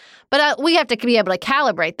 right? But we have to be able to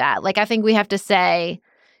calibrate that. Like, I think we have to say,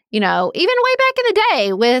 even way back in the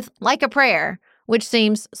day with Like a Prayer, which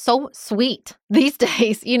seems so sweet these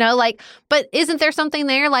days, but isn't there something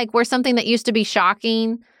there, like, where something that used to be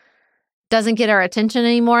shocking doesn't get our attention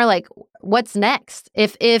anymore? Like, what's next?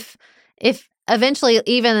 If eventually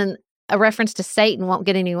even a reference to Satan won't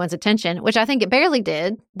get anyone's attention, which I think it barely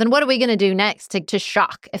did, then what are we going to do next to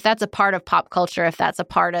shock? If that's a part of pop culture, if that's a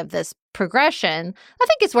part of this progression, I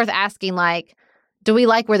think it's worth asking, like, do we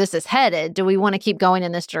like where this is headed? Do we want to keep going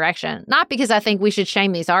in this direction? Not because I think we should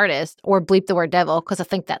shame these artists or bleep the word devil, because I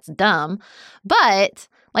think that's dumb. But,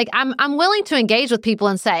 like, I'm willing to engage with people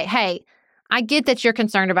and say, hey, I get that you're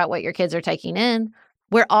concerned about what your kids are taking in.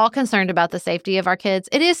 We're all concerned about the safety of our kids.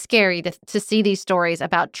 It is scary to see these stories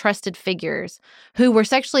about trusted figures who were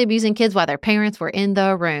sexually abusing kids while their parents were in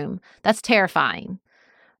the room. That's terrifying.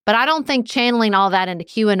 But I don't think channeling all that into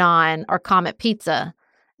QAnon or Comet Pizza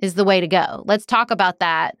is the way to go. Let's talk about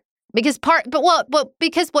that. Because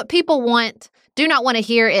what people do not want to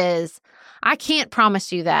hear is, I can't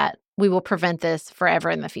promise you that we will prevent this forever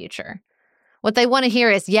in the future. What they want to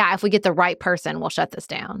hear is, yeah, if we get the right person, we'll shut this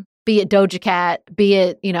down. Be it Doja Cat, be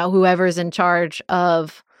it, whoever's in charge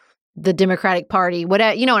of the Democratic Party,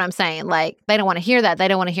 whatever, you know what I'm saying? Like, they don't want to hear that. They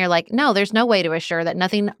don't want to hear, like, no, there's no way to assure that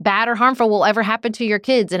nothing bad or harmful will ever happen to your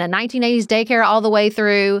kids in a 1980s daycare all the way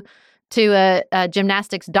through to a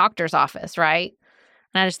gymnastics doctor's office, right?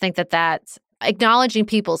 And I just think that that's acknowledging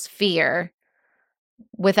people's fear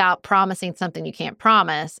without promising something you can't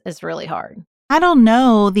promise is really hard. I don't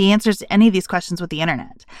know the answers to any of these questions with the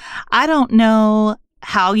internet. I don't know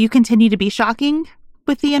how you continue to be shocking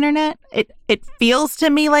with the internet. It feels to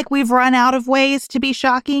me like we've run out of ways to be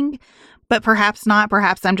shocking, but perhaps not.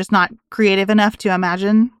 Perhaps I'm just not creative enough to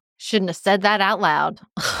imagine. Shouldn't have said that out loud.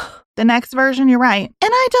 The next version, you're right.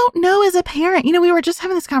 And I don't know as a parent, we were just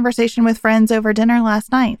having this conversation with friends over dinner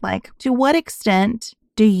last night. Like, to what extent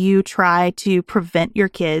do you try to prevent your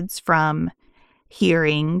kids from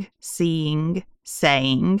hearing, seeing,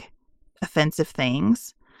 saying offensive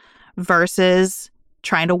things versus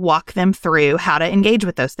trying to walk them through how to engage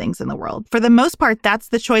with those things in the world? For the most part, that's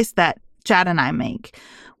the choice that Chad and I make.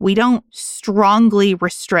 We don't strongly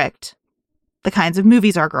restrict the kinds of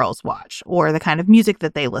movies our girls watch or the kind of music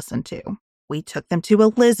that they listen to. We took them to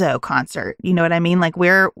a Lizzo concert. You know what I mean? Like,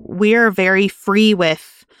 we're very free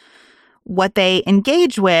with what they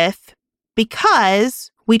engage with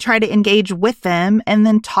because we try to engage with them and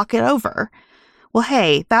then talk it over. Well,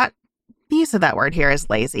 hey, the use of that word here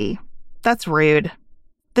is lazy. That's rude.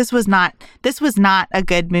 This was not a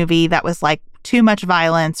good movie that was like too much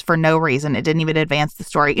violence for no reason. It didn't even advance the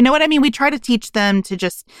story. You know what I mean? We try to teach them to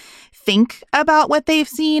just think about what they've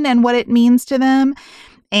seen and what it means to them.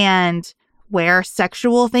 And where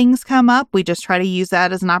sexual things come up, we just try to use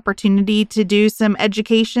that as an opportunity to do some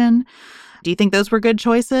education. Do you think those were good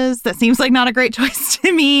choices? That seems like not a great choice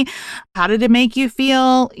to me. How did it make you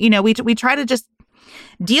feel? We try to just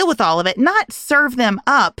deal with all of it, not serve them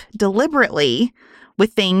up deliberately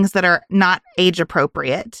with things that are not age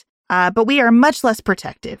appropriate. But we are much less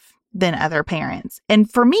protective than other parents. And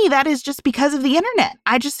for me, that is just because of the internet.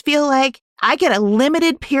 I just feel like I get a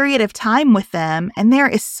limited period of time with them, and there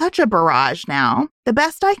is such a barrage now. The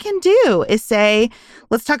best I can do is say,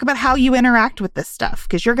 let's talk about how you interact with this stuff,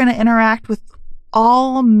 because you're going to interact with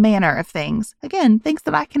all manner of things. Again, things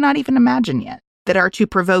that I cannot even imagine yet, that are to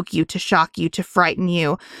provoke you, to shock you, to frighten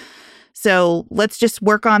you. So let's just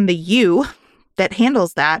work on the you that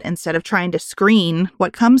handles that instead of trying to screen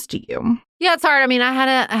what comes to you. Yeah, it's hard. I mean, I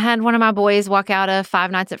had one of my boys walk out of Five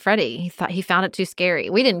Nights at Freddy. He found it too scary.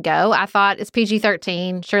 We didn't go. I thought it's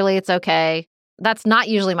PG-13. Surely it's okay. That's not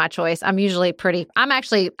usually my choice. I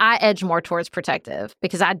edge more towards protective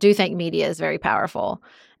because I do think media is very powerful.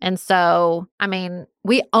 And so, I mean,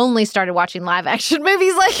 we only started watching live action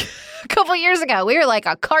movies like a couple years ago. We were like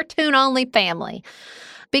a cartoon only family.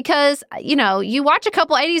 Because, you know, you watch a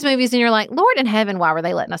couple 80s movies and you're like, Lord in heaven, why were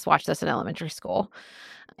they letting us watch this in elementary school?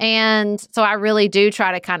 And so I really do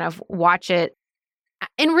try to kind of watch it.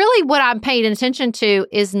 And really what I'm paying attention to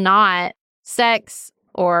is not sex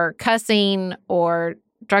or cussing or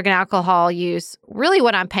drug and alcohol use. Really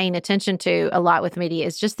what I'm paying attention to a lot with media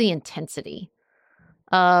is just the intensity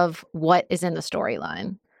of what is in the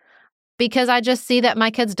storyline. Because I just see that my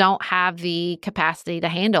kids don't have the capacity to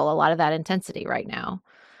handle a lot of that intensity right now.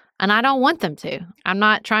 And I don't want them to. I'm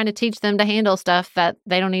not trying to teach them to handle stuff that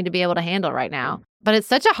they don't need to be able to handle right now. But it's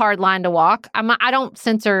such a hard line to walk. I don't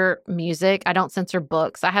censor music. I don't censor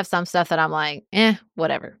books. I have some stuff that I'm like,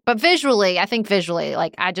 whatever. But visually,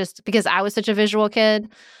 like because I was such a visual kid,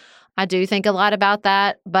 I do think a lot about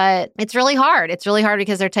that. But it's really hard. It's really hard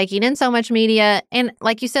because they're taking in so much media. And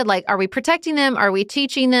like you said, like, are we protecting them? Are we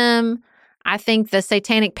teaching them? I think the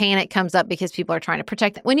satanic panic comes up because people are trying to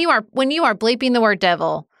protect them. When you are bleeping the word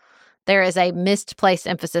devil, there is a misplaced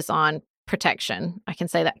emphasis on protection. I can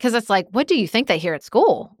say that because it's like, what do you think they hear at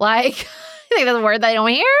school? Like, you think that's a word they don't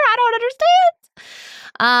hear? I don't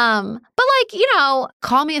understand. But like, you know,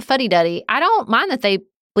 call me a fuddy-duddy. I don't mind that they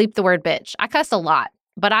bleep the word bitch. I cuss a lot,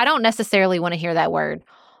 but I don't necessarily want to hear that word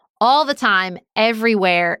all the time,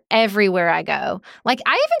 everywhere I go. Like,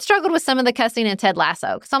 I even struggled with some of the cussing in Ted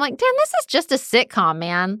Lasso because I'm like, damn, this is just a sitcom,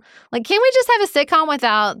 man. Like, can we just have a sitcom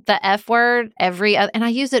without the F word every other? And I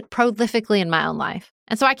use it prolifically in my own life.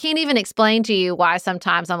 And so I can't even explain to you why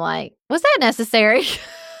sometimes I'm like, was that necessary?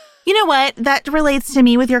 You know what? That relates to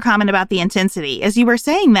me with your comment about the intensity. As you were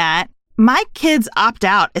saying that, my kids opt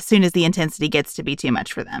out as soon as the intensity gets to be too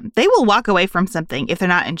much for them. They will walk away from something if they're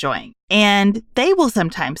not enjoying. And they will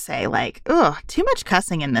sometimes say like, ugh, too much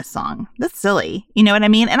cussing in this song. That's silly. You know what I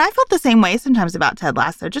mean? And I felt the same way sometimes about Ted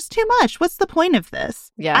Lasso. Just too much. What's the point of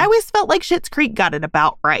this? Yeah. I always felt like Schitt's Creek got it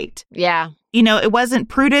about right. Yeah. You know, it wasn't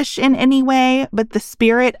prudish in any way, but the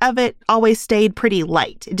spirit of it always stayed pretty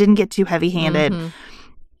light. It didn't get too heavy-handed. Mm-hmm.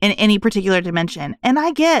 In any particular dimension. And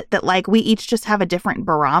I get that, like, we each just have a different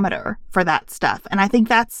barometer for that stuff. And I think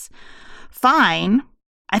that's fine.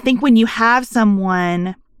 I think when you have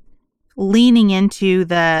someone leaning into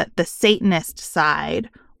the Satanist side,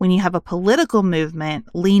 when you have a political movement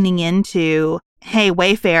leaning into, hey,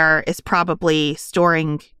 Wayfair is probably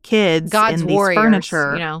storing kids God's in these warriors,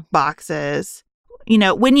 furniture boxes. You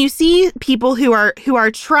know, when you see people who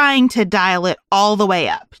are trying to dial it all the way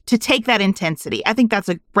up, to take that intensity, I think that's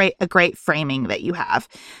a great framing that you have,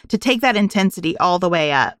 to take that intensity all the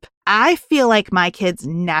way up. I feel like my kids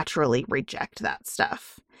naturally reject that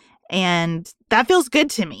stuff. And that feels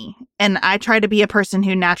good to me. And I try to be a person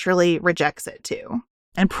who naturally rejects it too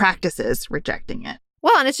and practices rejecting it.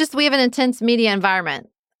 Well, and it's just we have an intense media environment,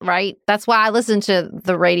 right? That's why I listen to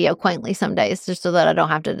the radio quaintly some days, just so that I don't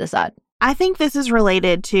have to decide. I think this is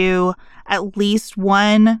related to at least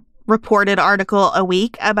one reported article a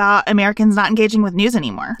week about Americans not engaging with news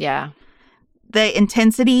anymore. Yeah. The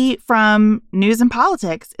intensity from news and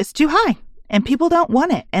politics is too high, and people don't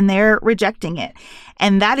want it, and they're rejecting it.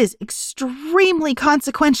 And that is extremely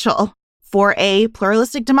consequential for a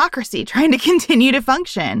pluralistic democracy trying to continue to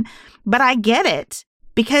function. But I get it,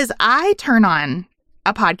 because I turn on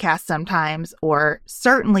a podcast sometimes, or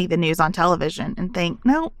certainly the news on television, and think,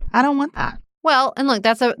 no, I don't want that. Well, and look,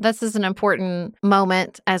 this is an important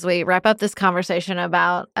moment as we wrap up this conversation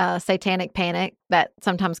about satanic panic that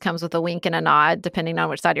sometimes comes with a wink and a nod, depending on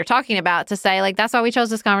which side you're talking about, to say, like, that's why we chose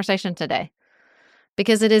this conversation today,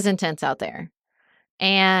 because it is intense out there.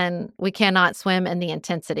 And we cannot swim in the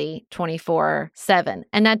intensity 24/7.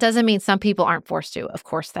 And that doesn't mean some people aren't forced to. Of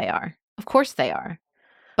course they are. Of course they are.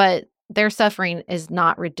 But their suffering is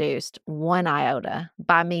not reduced one iota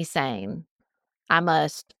by me saying I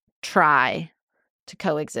must try to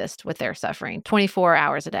coexist with their suffering 24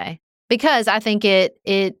 hours a day. Because I think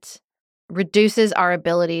it reduces our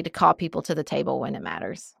ability to call people to the table when it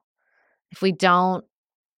matters. If we don't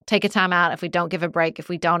take a time out, if we don't give a break, if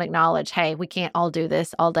we don't acknowledge, hey, we can't all do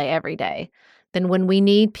this all day, every day, then when we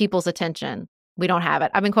need people's attention, we don't have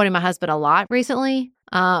it. I've been quoting my husband a lot recently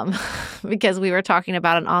because we were talking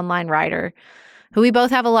about an online writer who we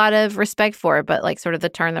both have a lot of respect for, but like sort of the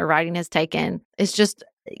turn their writing has taken is just,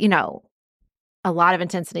 a lot of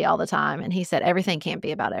intensity all the time. And he said, everything can't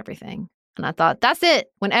be about everything. And I thought, that's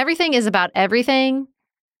it. When everything is about everything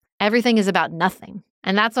is about nothing.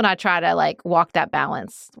 And that's when I try to walk that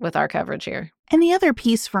balance with our coverage here. And the other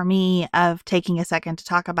piece for me of taking a second to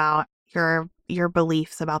talk about your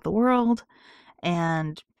beliefs about the world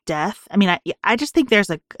and death. I mean, I just think there's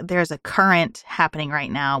a current happening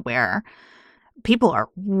right now where people are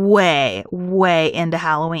way, way into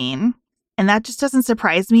Halloween. And that just doesn't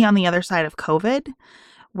surprise me on the other side of COVID,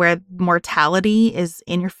 where mortality is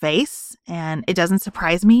in your face. And it doesn't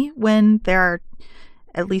surprise me when there are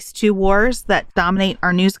at least 2 wars that dominate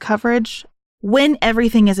our news coverage. When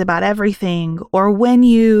everything is about everything, or when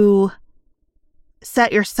you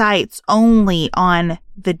set your sights only on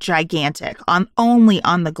the gigantic, only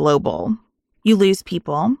on the global, you lose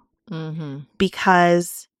people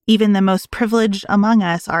because even the most privileged among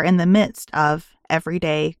us are in the midst of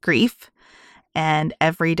everyday grief and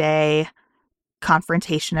everyday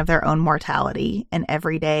confrontation of their own mortality and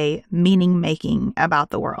everyday meaning making about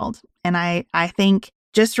the world. And I think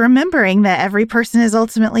just remembering that every person is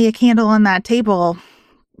ultimately a candle on that table,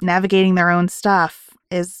 navigating their own stuff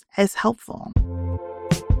is helpful.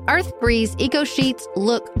 Earth Breeze Eco Sheets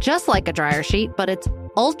look just like a dryer sheet, but it's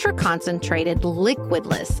ultra concentrated,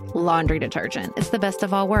 liquidless laundry detergent. It's the best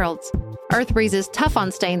of all worlds. Earth Breeze is tough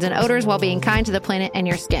on stains and odors while being kind to the planet and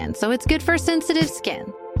your skin, so it's good for sensitive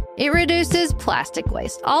skin. It reduces plastic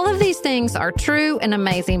waste. All of these things are true and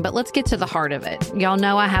amazing, but let's get to the heart of it. Y'all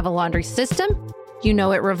know I have a laundry system. You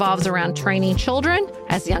know it revolves around training children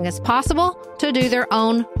as young as possible to do their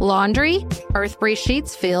own laundry. Earth Breeze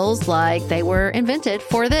Sheets feels like they were invented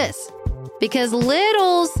for this. Because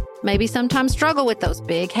littles maybe sometimes struggle with those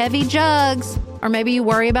big, heavy jugs. Or maybe you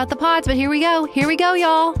worry about the pods, but here we go. Here we go,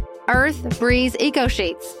 y'all. Earth Breeze Eco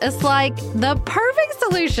Sheets. It's like the perfect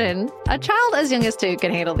solution. A child as young as 2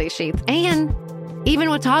 can handle these sheets. And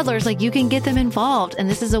even with toddlers, you can get them involved. And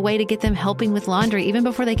this is a way to get them helping with laundry even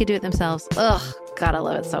before they could do it themselves. Ugh, God, I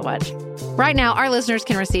love it so much. Right now, our listeners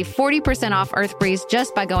can receive 40% off Earth Breeze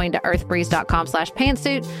just by going to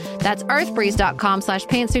earthbreeze.com/pantsuit. That's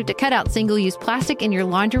earthbreeze.com/pantsuit to cut out single-use plastic in your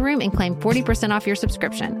laundry room and claim 40% off your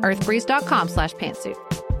subscription. earthbreeze.com/pantsuit.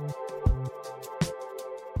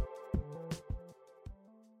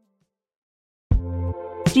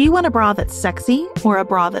 Do you want a bra that's sexy or a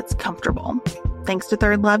bra that's comfortable? Thanks to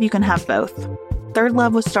Third Love, you can have both. Third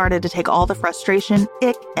Love was started to take all the frustration,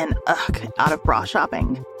 ick, and ugh out of bra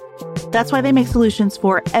shopping. That's why they make solutions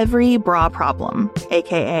for every bra problem,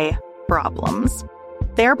 aka problems.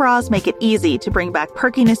 Their bras make it easy to bring back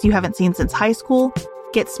perkiness you haven't seen since high school,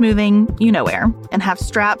 get smoothing you-know-where, and have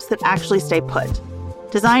straps that actually stay put.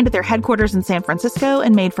 Designed at their headquarters in San Francisco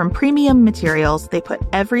and made from premium materials, they put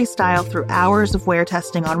every style through hours of wear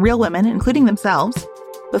testing on real women, including themselves,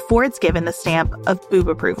 before it's given the stamp of boob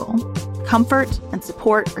approval. Comfort and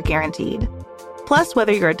support are guaranteed. Plus,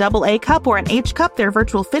 whether you're a AA cup or an H cup, their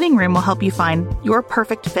virtual fitting room will help you find your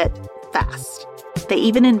perfect fit fast. They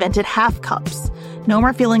even invented half cups. No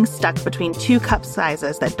more feeling stuck between 2 cup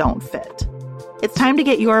sizes that don't fit. It's time to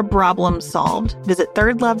get your problem solved. Visit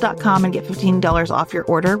thirdlove.com and get $15 off your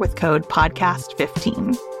order with code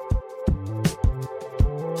PODCAST15.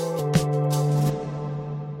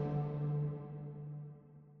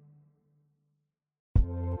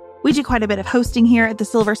 We do quite a bit of hosting here at the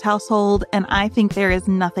Silvers household, and I think there is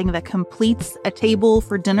nothing that completes a table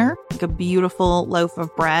for dinner like a beautiful loaf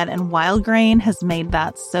of bread, and Wild Grain has made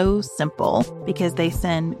that so simple because they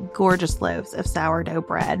send gorgeous loaves of sourdough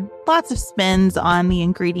bread. Lots of spins on the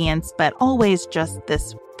ingredients, but always just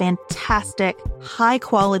this fantastic, high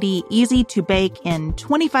quality, easy to bake in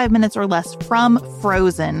 25 minutes or less from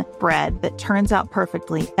frozen bread that turns out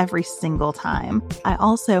perfectly every single time. I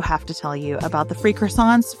also have to tell you about the free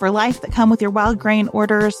croissants for life that come with your Wild Grain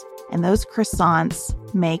orders. And those croissants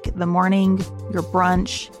make the morning, your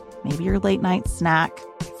brunch, maybe your late night snack,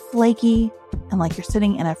 flaky and like you're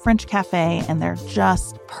sitting in a French cafe, and they're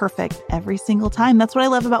just perfect every single time. That's what I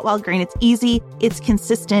love about Wild Grain. It's easy, it's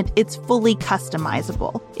consistent, it's fully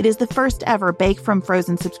customizable. It is the first ever bake from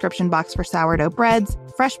frozen subscription box for sourdough breads,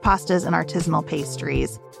 fresh pastas, and artisanal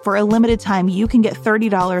pastries. For a limited time, you can get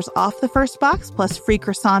 $30 off the first box plus free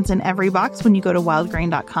croissants in every box when you go to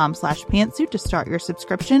wildgrain.com/pantsuit to start your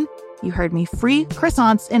subscription. You heard me. Free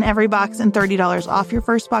croissants in every box and $30 off your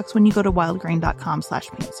first box when you go to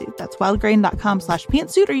wildgrain.com/pantsuit. That's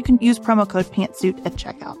wildgrain.com/pantsuit, or you can use promo code pantsuit at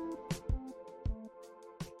checkout.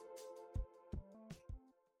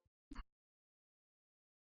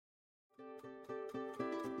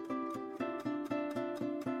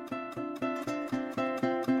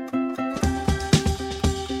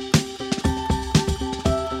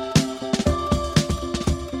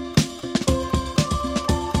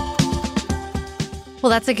 Well,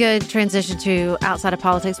 that's a good transition to outside of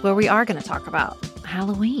politics, where we are going to talk about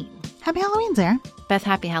Halloween. Happy Halloween, Sarah. Beth,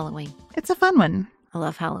 happy Halloween. It's a fun one. I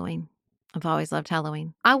love Halloween. I've always loved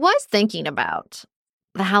Halloween. I was thinking about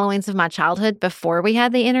the Halloweens of my childhood before we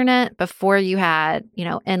had the internet, before you had,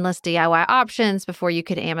 endless DIY options, before you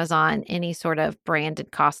could Amazon any sort of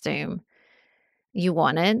branded costume you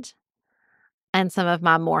wanted. And some of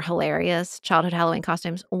my more hilarious childhood Halloween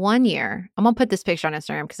costumes. One year, I'm going to put this picture on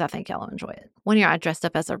Instagram because I think y'all will enjoy it. One year I dressed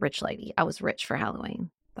up as a rich lady. I was rich for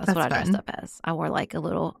Halloween. That's what I dressed up as. I wore like a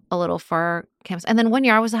little fur canvas. And then one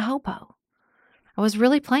year I was a hobo. I was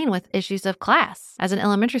really playing with issues of class as an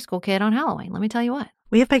elementary school kid on Halloween. Let me tell you what.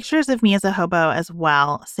 We have pictures of me as a hobo as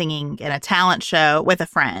well, singing in a talent show with a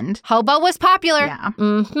friend. Hobo was popular. Yeah.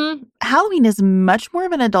 Mm-hmm. Halloween is much more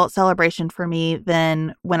of an adult celebration for me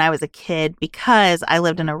than when I was a kid, because I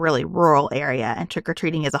lived in a really rural area, and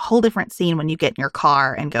trick-or-treating is a whole different scene when you get in your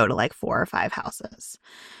car and go to like 4 or 5 houses.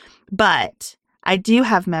 But I do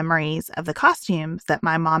have memories of the costumes that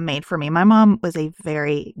my mom made for me. My mom was a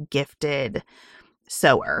very gifted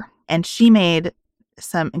sewer, and she made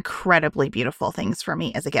some incredibly beautiful things for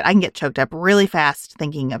me as a kid. I can get choked up really fast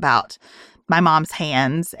thinking about my mom's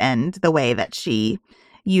hands and the way that she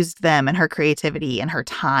used them and her creativity and her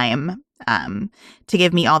time to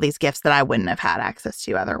give me all these gifts that I wouldn't have had access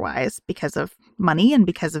to otherwise, because of money and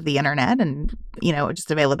because of the internet and, just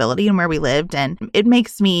availability and where we lived. And it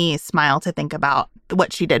makes me smile to think about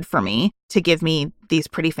what she did for me to give me these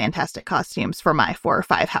pretty fantastic costumes for my 4 or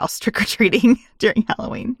 5 house trick-or-treating during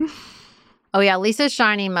Halloween. Oh, yeah. Lisa's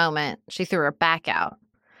shining moment. She threw her back out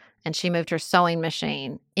and she moved her sewing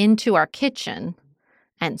machine into our kitchen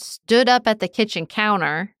and stood up at the kitchen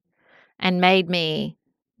counter and made me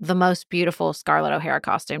the most beautiful Scarlett O'Hara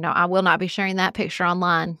costume. Now, I will not be sharing that picture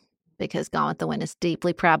online because Gone with the Wind is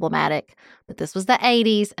deeply problematic. But this was the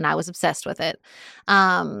 80s and I was obsessed with it.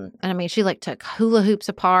 And I mean, she took hula hoops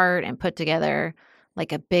apart and put together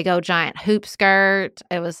like a big old giant hoop skirt.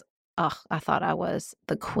 It was, I thought I was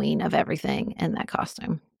the queen of everything in that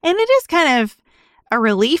costume. And it is kind of a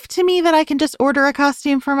relief to me that I can just order a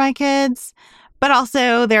costume for my kids. But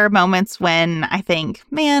also there are moments when I think,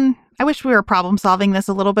 man, I wish we were problem solving this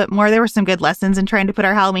a little bit more. There were some good lessons in trying to put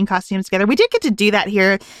our Halloween costumes together. We did get to do that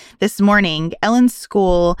here this morning. Ellen's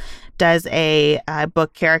school does a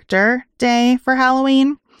book character day for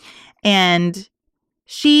Halloween. And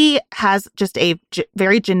she has just a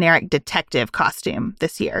very generic detective costume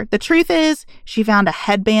this year. The truth is, she found a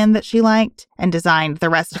headband that she liked and designed the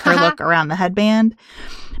rest of her look around the headband.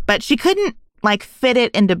 But she couldn't fit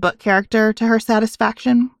it into book character to her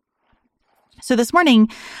satisfaction. So this morning,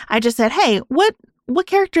 I just said, hey, what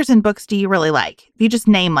characters in books do you really like? If you just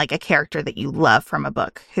name a character that you love from a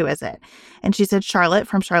book, who is it? And she said Charlotte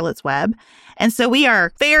from Charlotte's Web. And so we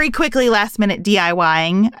are very quickly last minute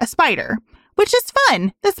DIYing a spider, which is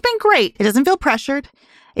fun. That's been great. It doesn't feel pressured.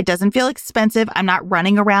 It doesn't feel expensive. I'm not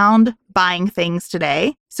running around buying things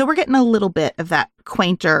today. So we're getting a little bit of that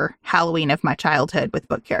quainter Halloween of my childhood with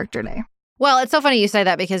book character day. Well, it's so funny you say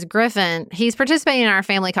that because Griffin, he's participating in our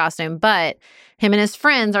family costume, but him and his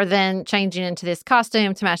friends are then changing into this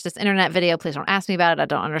costume to match this internet video. Please don't ask me about it. I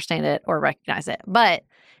don't understand it or recognize it. But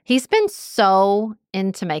he's been so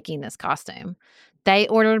into making this costume. They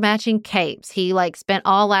ordered matching capes. He spent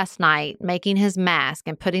all last night making his mask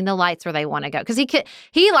and putting the lights where they want to go. Because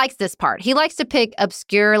he likes this part. He likes to pick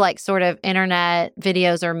obscure sort of internet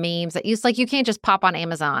videos or memes that you can't just pop on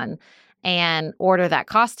Amazon and order that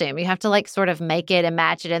costume. You have to sort of make it and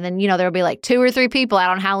match it. And then, there'll be 2 or 3 people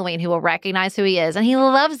out on Halloween who will recognize who he is. And he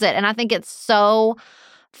loves it. And I think it's so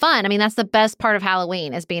fun. I mean, that's the best part of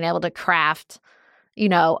Halloween, is being able to craft,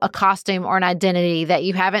 a costume or an identity that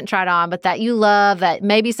you haven't tried on, but that you love, that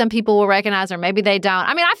maybe some people will recognize or maybe they don't.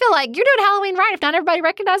 I mean, I feel like you're doing Halloween right if not everybody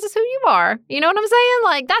recognizes who you are. You know what I'm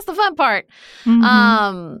saying? That's the fun part.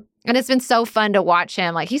 Mm-hmm. And it's been so fun to watch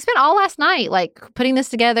him. He spent all last night, putting this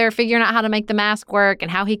together, figuring out how to make the mask work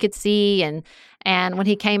and how he could see. And when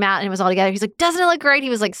he came out and it was all together, he's like, doesn't it look great? He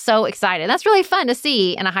was so excited. That's really fun to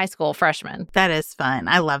see in a high school freshman. That is fun.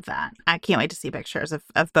 I love that. I can't wait to see pictures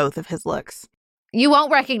of both of his looks. You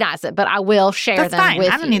won't recognize it, but I will share That's them fine. with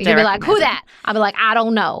I don't you. need to You'll be like, recognize who it. that? I'll be like, I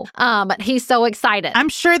don't know. But he's so excited. I'm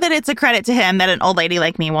sure that it's a credit to him that an old lady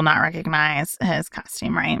like me will not recognize his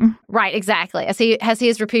costume, right? Right, exactly. As he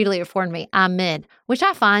has repeatedly informed me, I'm mid, which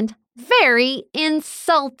I find very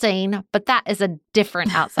insulting, but that is a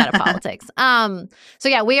different outside of politics. So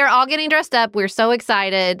yeah, we are all getting dressed up. We're so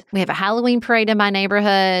excited. We have a Halloween parade in my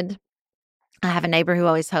neighborhood. I have a neighbor who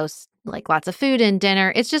always hosts like lots of food and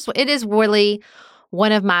dinner. It is really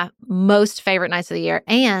one of my most favorite nights of the year.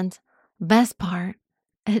 And best part,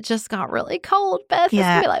 it just got really cold, Beth. Yeah. It's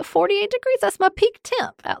going to be like 48 degrees. That's my peak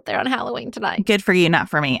temp out there on Halloween tonight. Good for you, not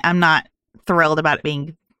for me. I'm not thrilled about it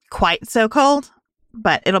being quite so cold,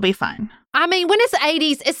 but it'll be fine. I mean, when it's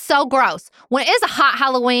 80s, it's so gross. When it's a hot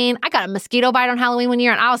Halloween, I got a mosquito bite on Halloween one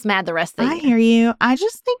year, and I was mad the rest of the I year. hear you. I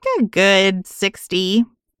just think a good 60,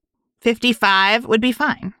 55 would be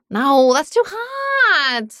fine. No, that's too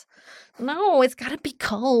hot. No, it's got to be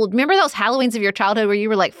cold. Remember those Halloweens of your childhood where you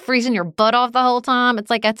were like freezing your butt off the whole time? It's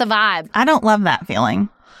like, that's a vibe. I don't love that feeling.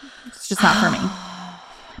 It's just not for me.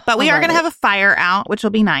 But we are going to have a fire out, which will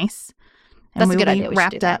be nice. And That's a good idea. We'll We be should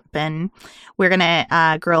do wrapped that. up, and we're going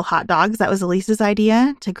to grill hot dogs. That was Elise's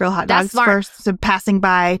idea, to grill hot That's dogs smart. first, so passing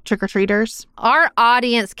by trick-or-treaters. Our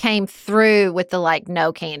audience came through with the like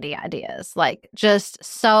no candy ideas. Like just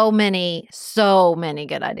so many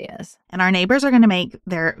good ideas. And our neighbors are going to make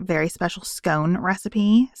their very special scone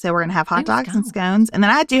recipe. So we're going to have hot Ooh, dogs and scones. scones. And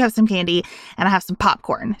then I do have some candy, and I have some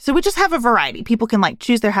popcorn. So we just have a variety. People can like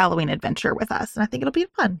choose their Halloween adventure with us. And I think it'll be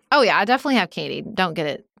fun. Oh yeah, I definitely have candy. Don't get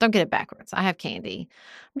it backwards. I have candy.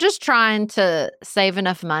 I'm just trying to save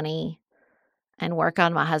enough money and work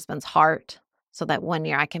on my husband's heart so that one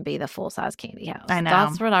year I can be the full-size candy house. I know.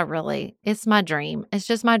 That's what it's my dream. It's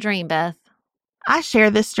just my dream, Beth. I share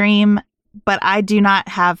this dream, but I do not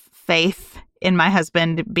have faith in my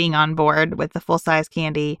husband being on board with the full-size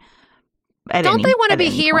candy. Don't they want to be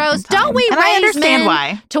heroes? Don't we and I raise understand men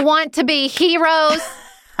why. to want to be heroes?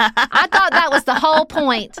 I thought that was the whole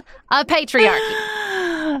point of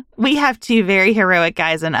patriarchy. We have two very heroic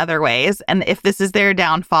guys in other ways, and if this is their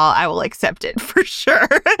downfall, I will accept it for sure.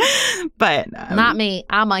 But Not me.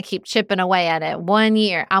 I'm going to keep chipping away at it. 1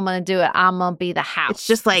 year, I'm going to do it. I'm going to be the house. it's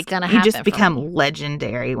just like gonna you happen just for become me.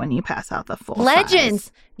 legendary when you pass out the full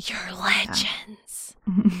Legends. You're legends.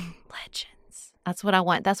 Legends. That's what I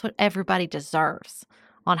want. That's what everybody deserves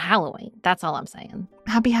on Halloween. That's all I'm saying.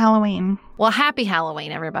 Happy Halloween. Well, happy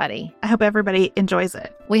Halloween, everybody. I hope everybody enjoys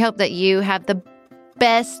it. We hope that you have the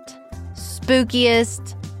best,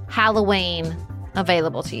 spookiest Halloween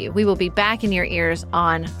available to you. We will be back in your ears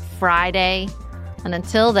on Friday. And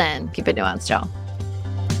until then, keep it nuanced, y'all.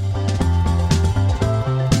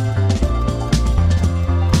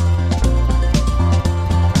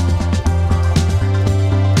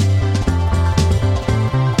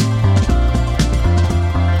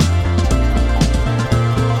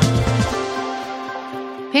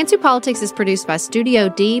 Pantsuit Politics is produced by Studio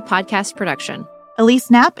D Podcast Production. Elise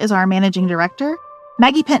Knapp is our managing director.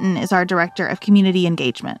 Maggie Penton is our director of community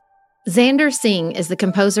engagement. Xander Singh is the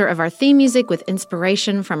composer of our theme music with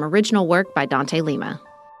inspiration from original work by Dante Lima.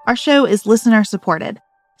 Our show is listener supported.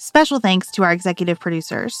 Special thanks to our executive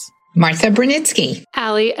producers. Martha Brunitsky,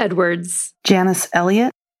 Allie Edwards, Janice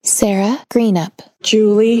Elliott, Sarah Greenup,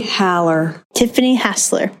 Julie Haller, Tiffany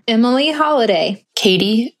Hassler, Emily Holiday,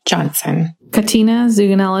 Katie Johnson, Katina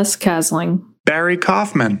Zuganellis-Kasling, Barry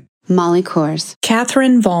Kaufman, Molly Kors,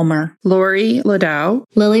 Catherine Vollmer, Lori Ladow,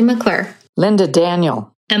 Lily McClure, Linda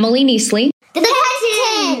Daniel, Emily Neasley, The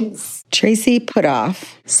Hutchins! Tracy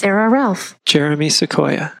Putoff, Sarah Ralph, Jeremy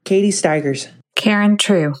Sequoia, Katie Steigers, Karen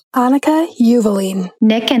True, Annika Uvaline,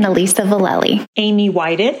 Nick and Elisa Valelli, Amy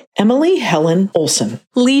Whited, Emily Helen Olson,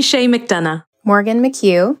 Lee Shea McDonough, Morgan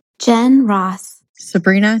McHugh, Jen Ross,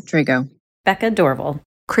 Sabrina Drago, Becca Dorval,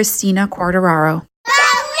 Christina Quartararo,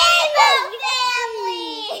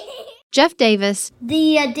 Jeff Davis,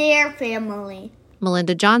 The Adair family.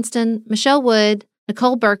 Melinda Johnston, Michelle Wood,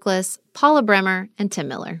 Nicole Berkless, Paula Bremer, and Tim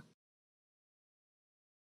Miller.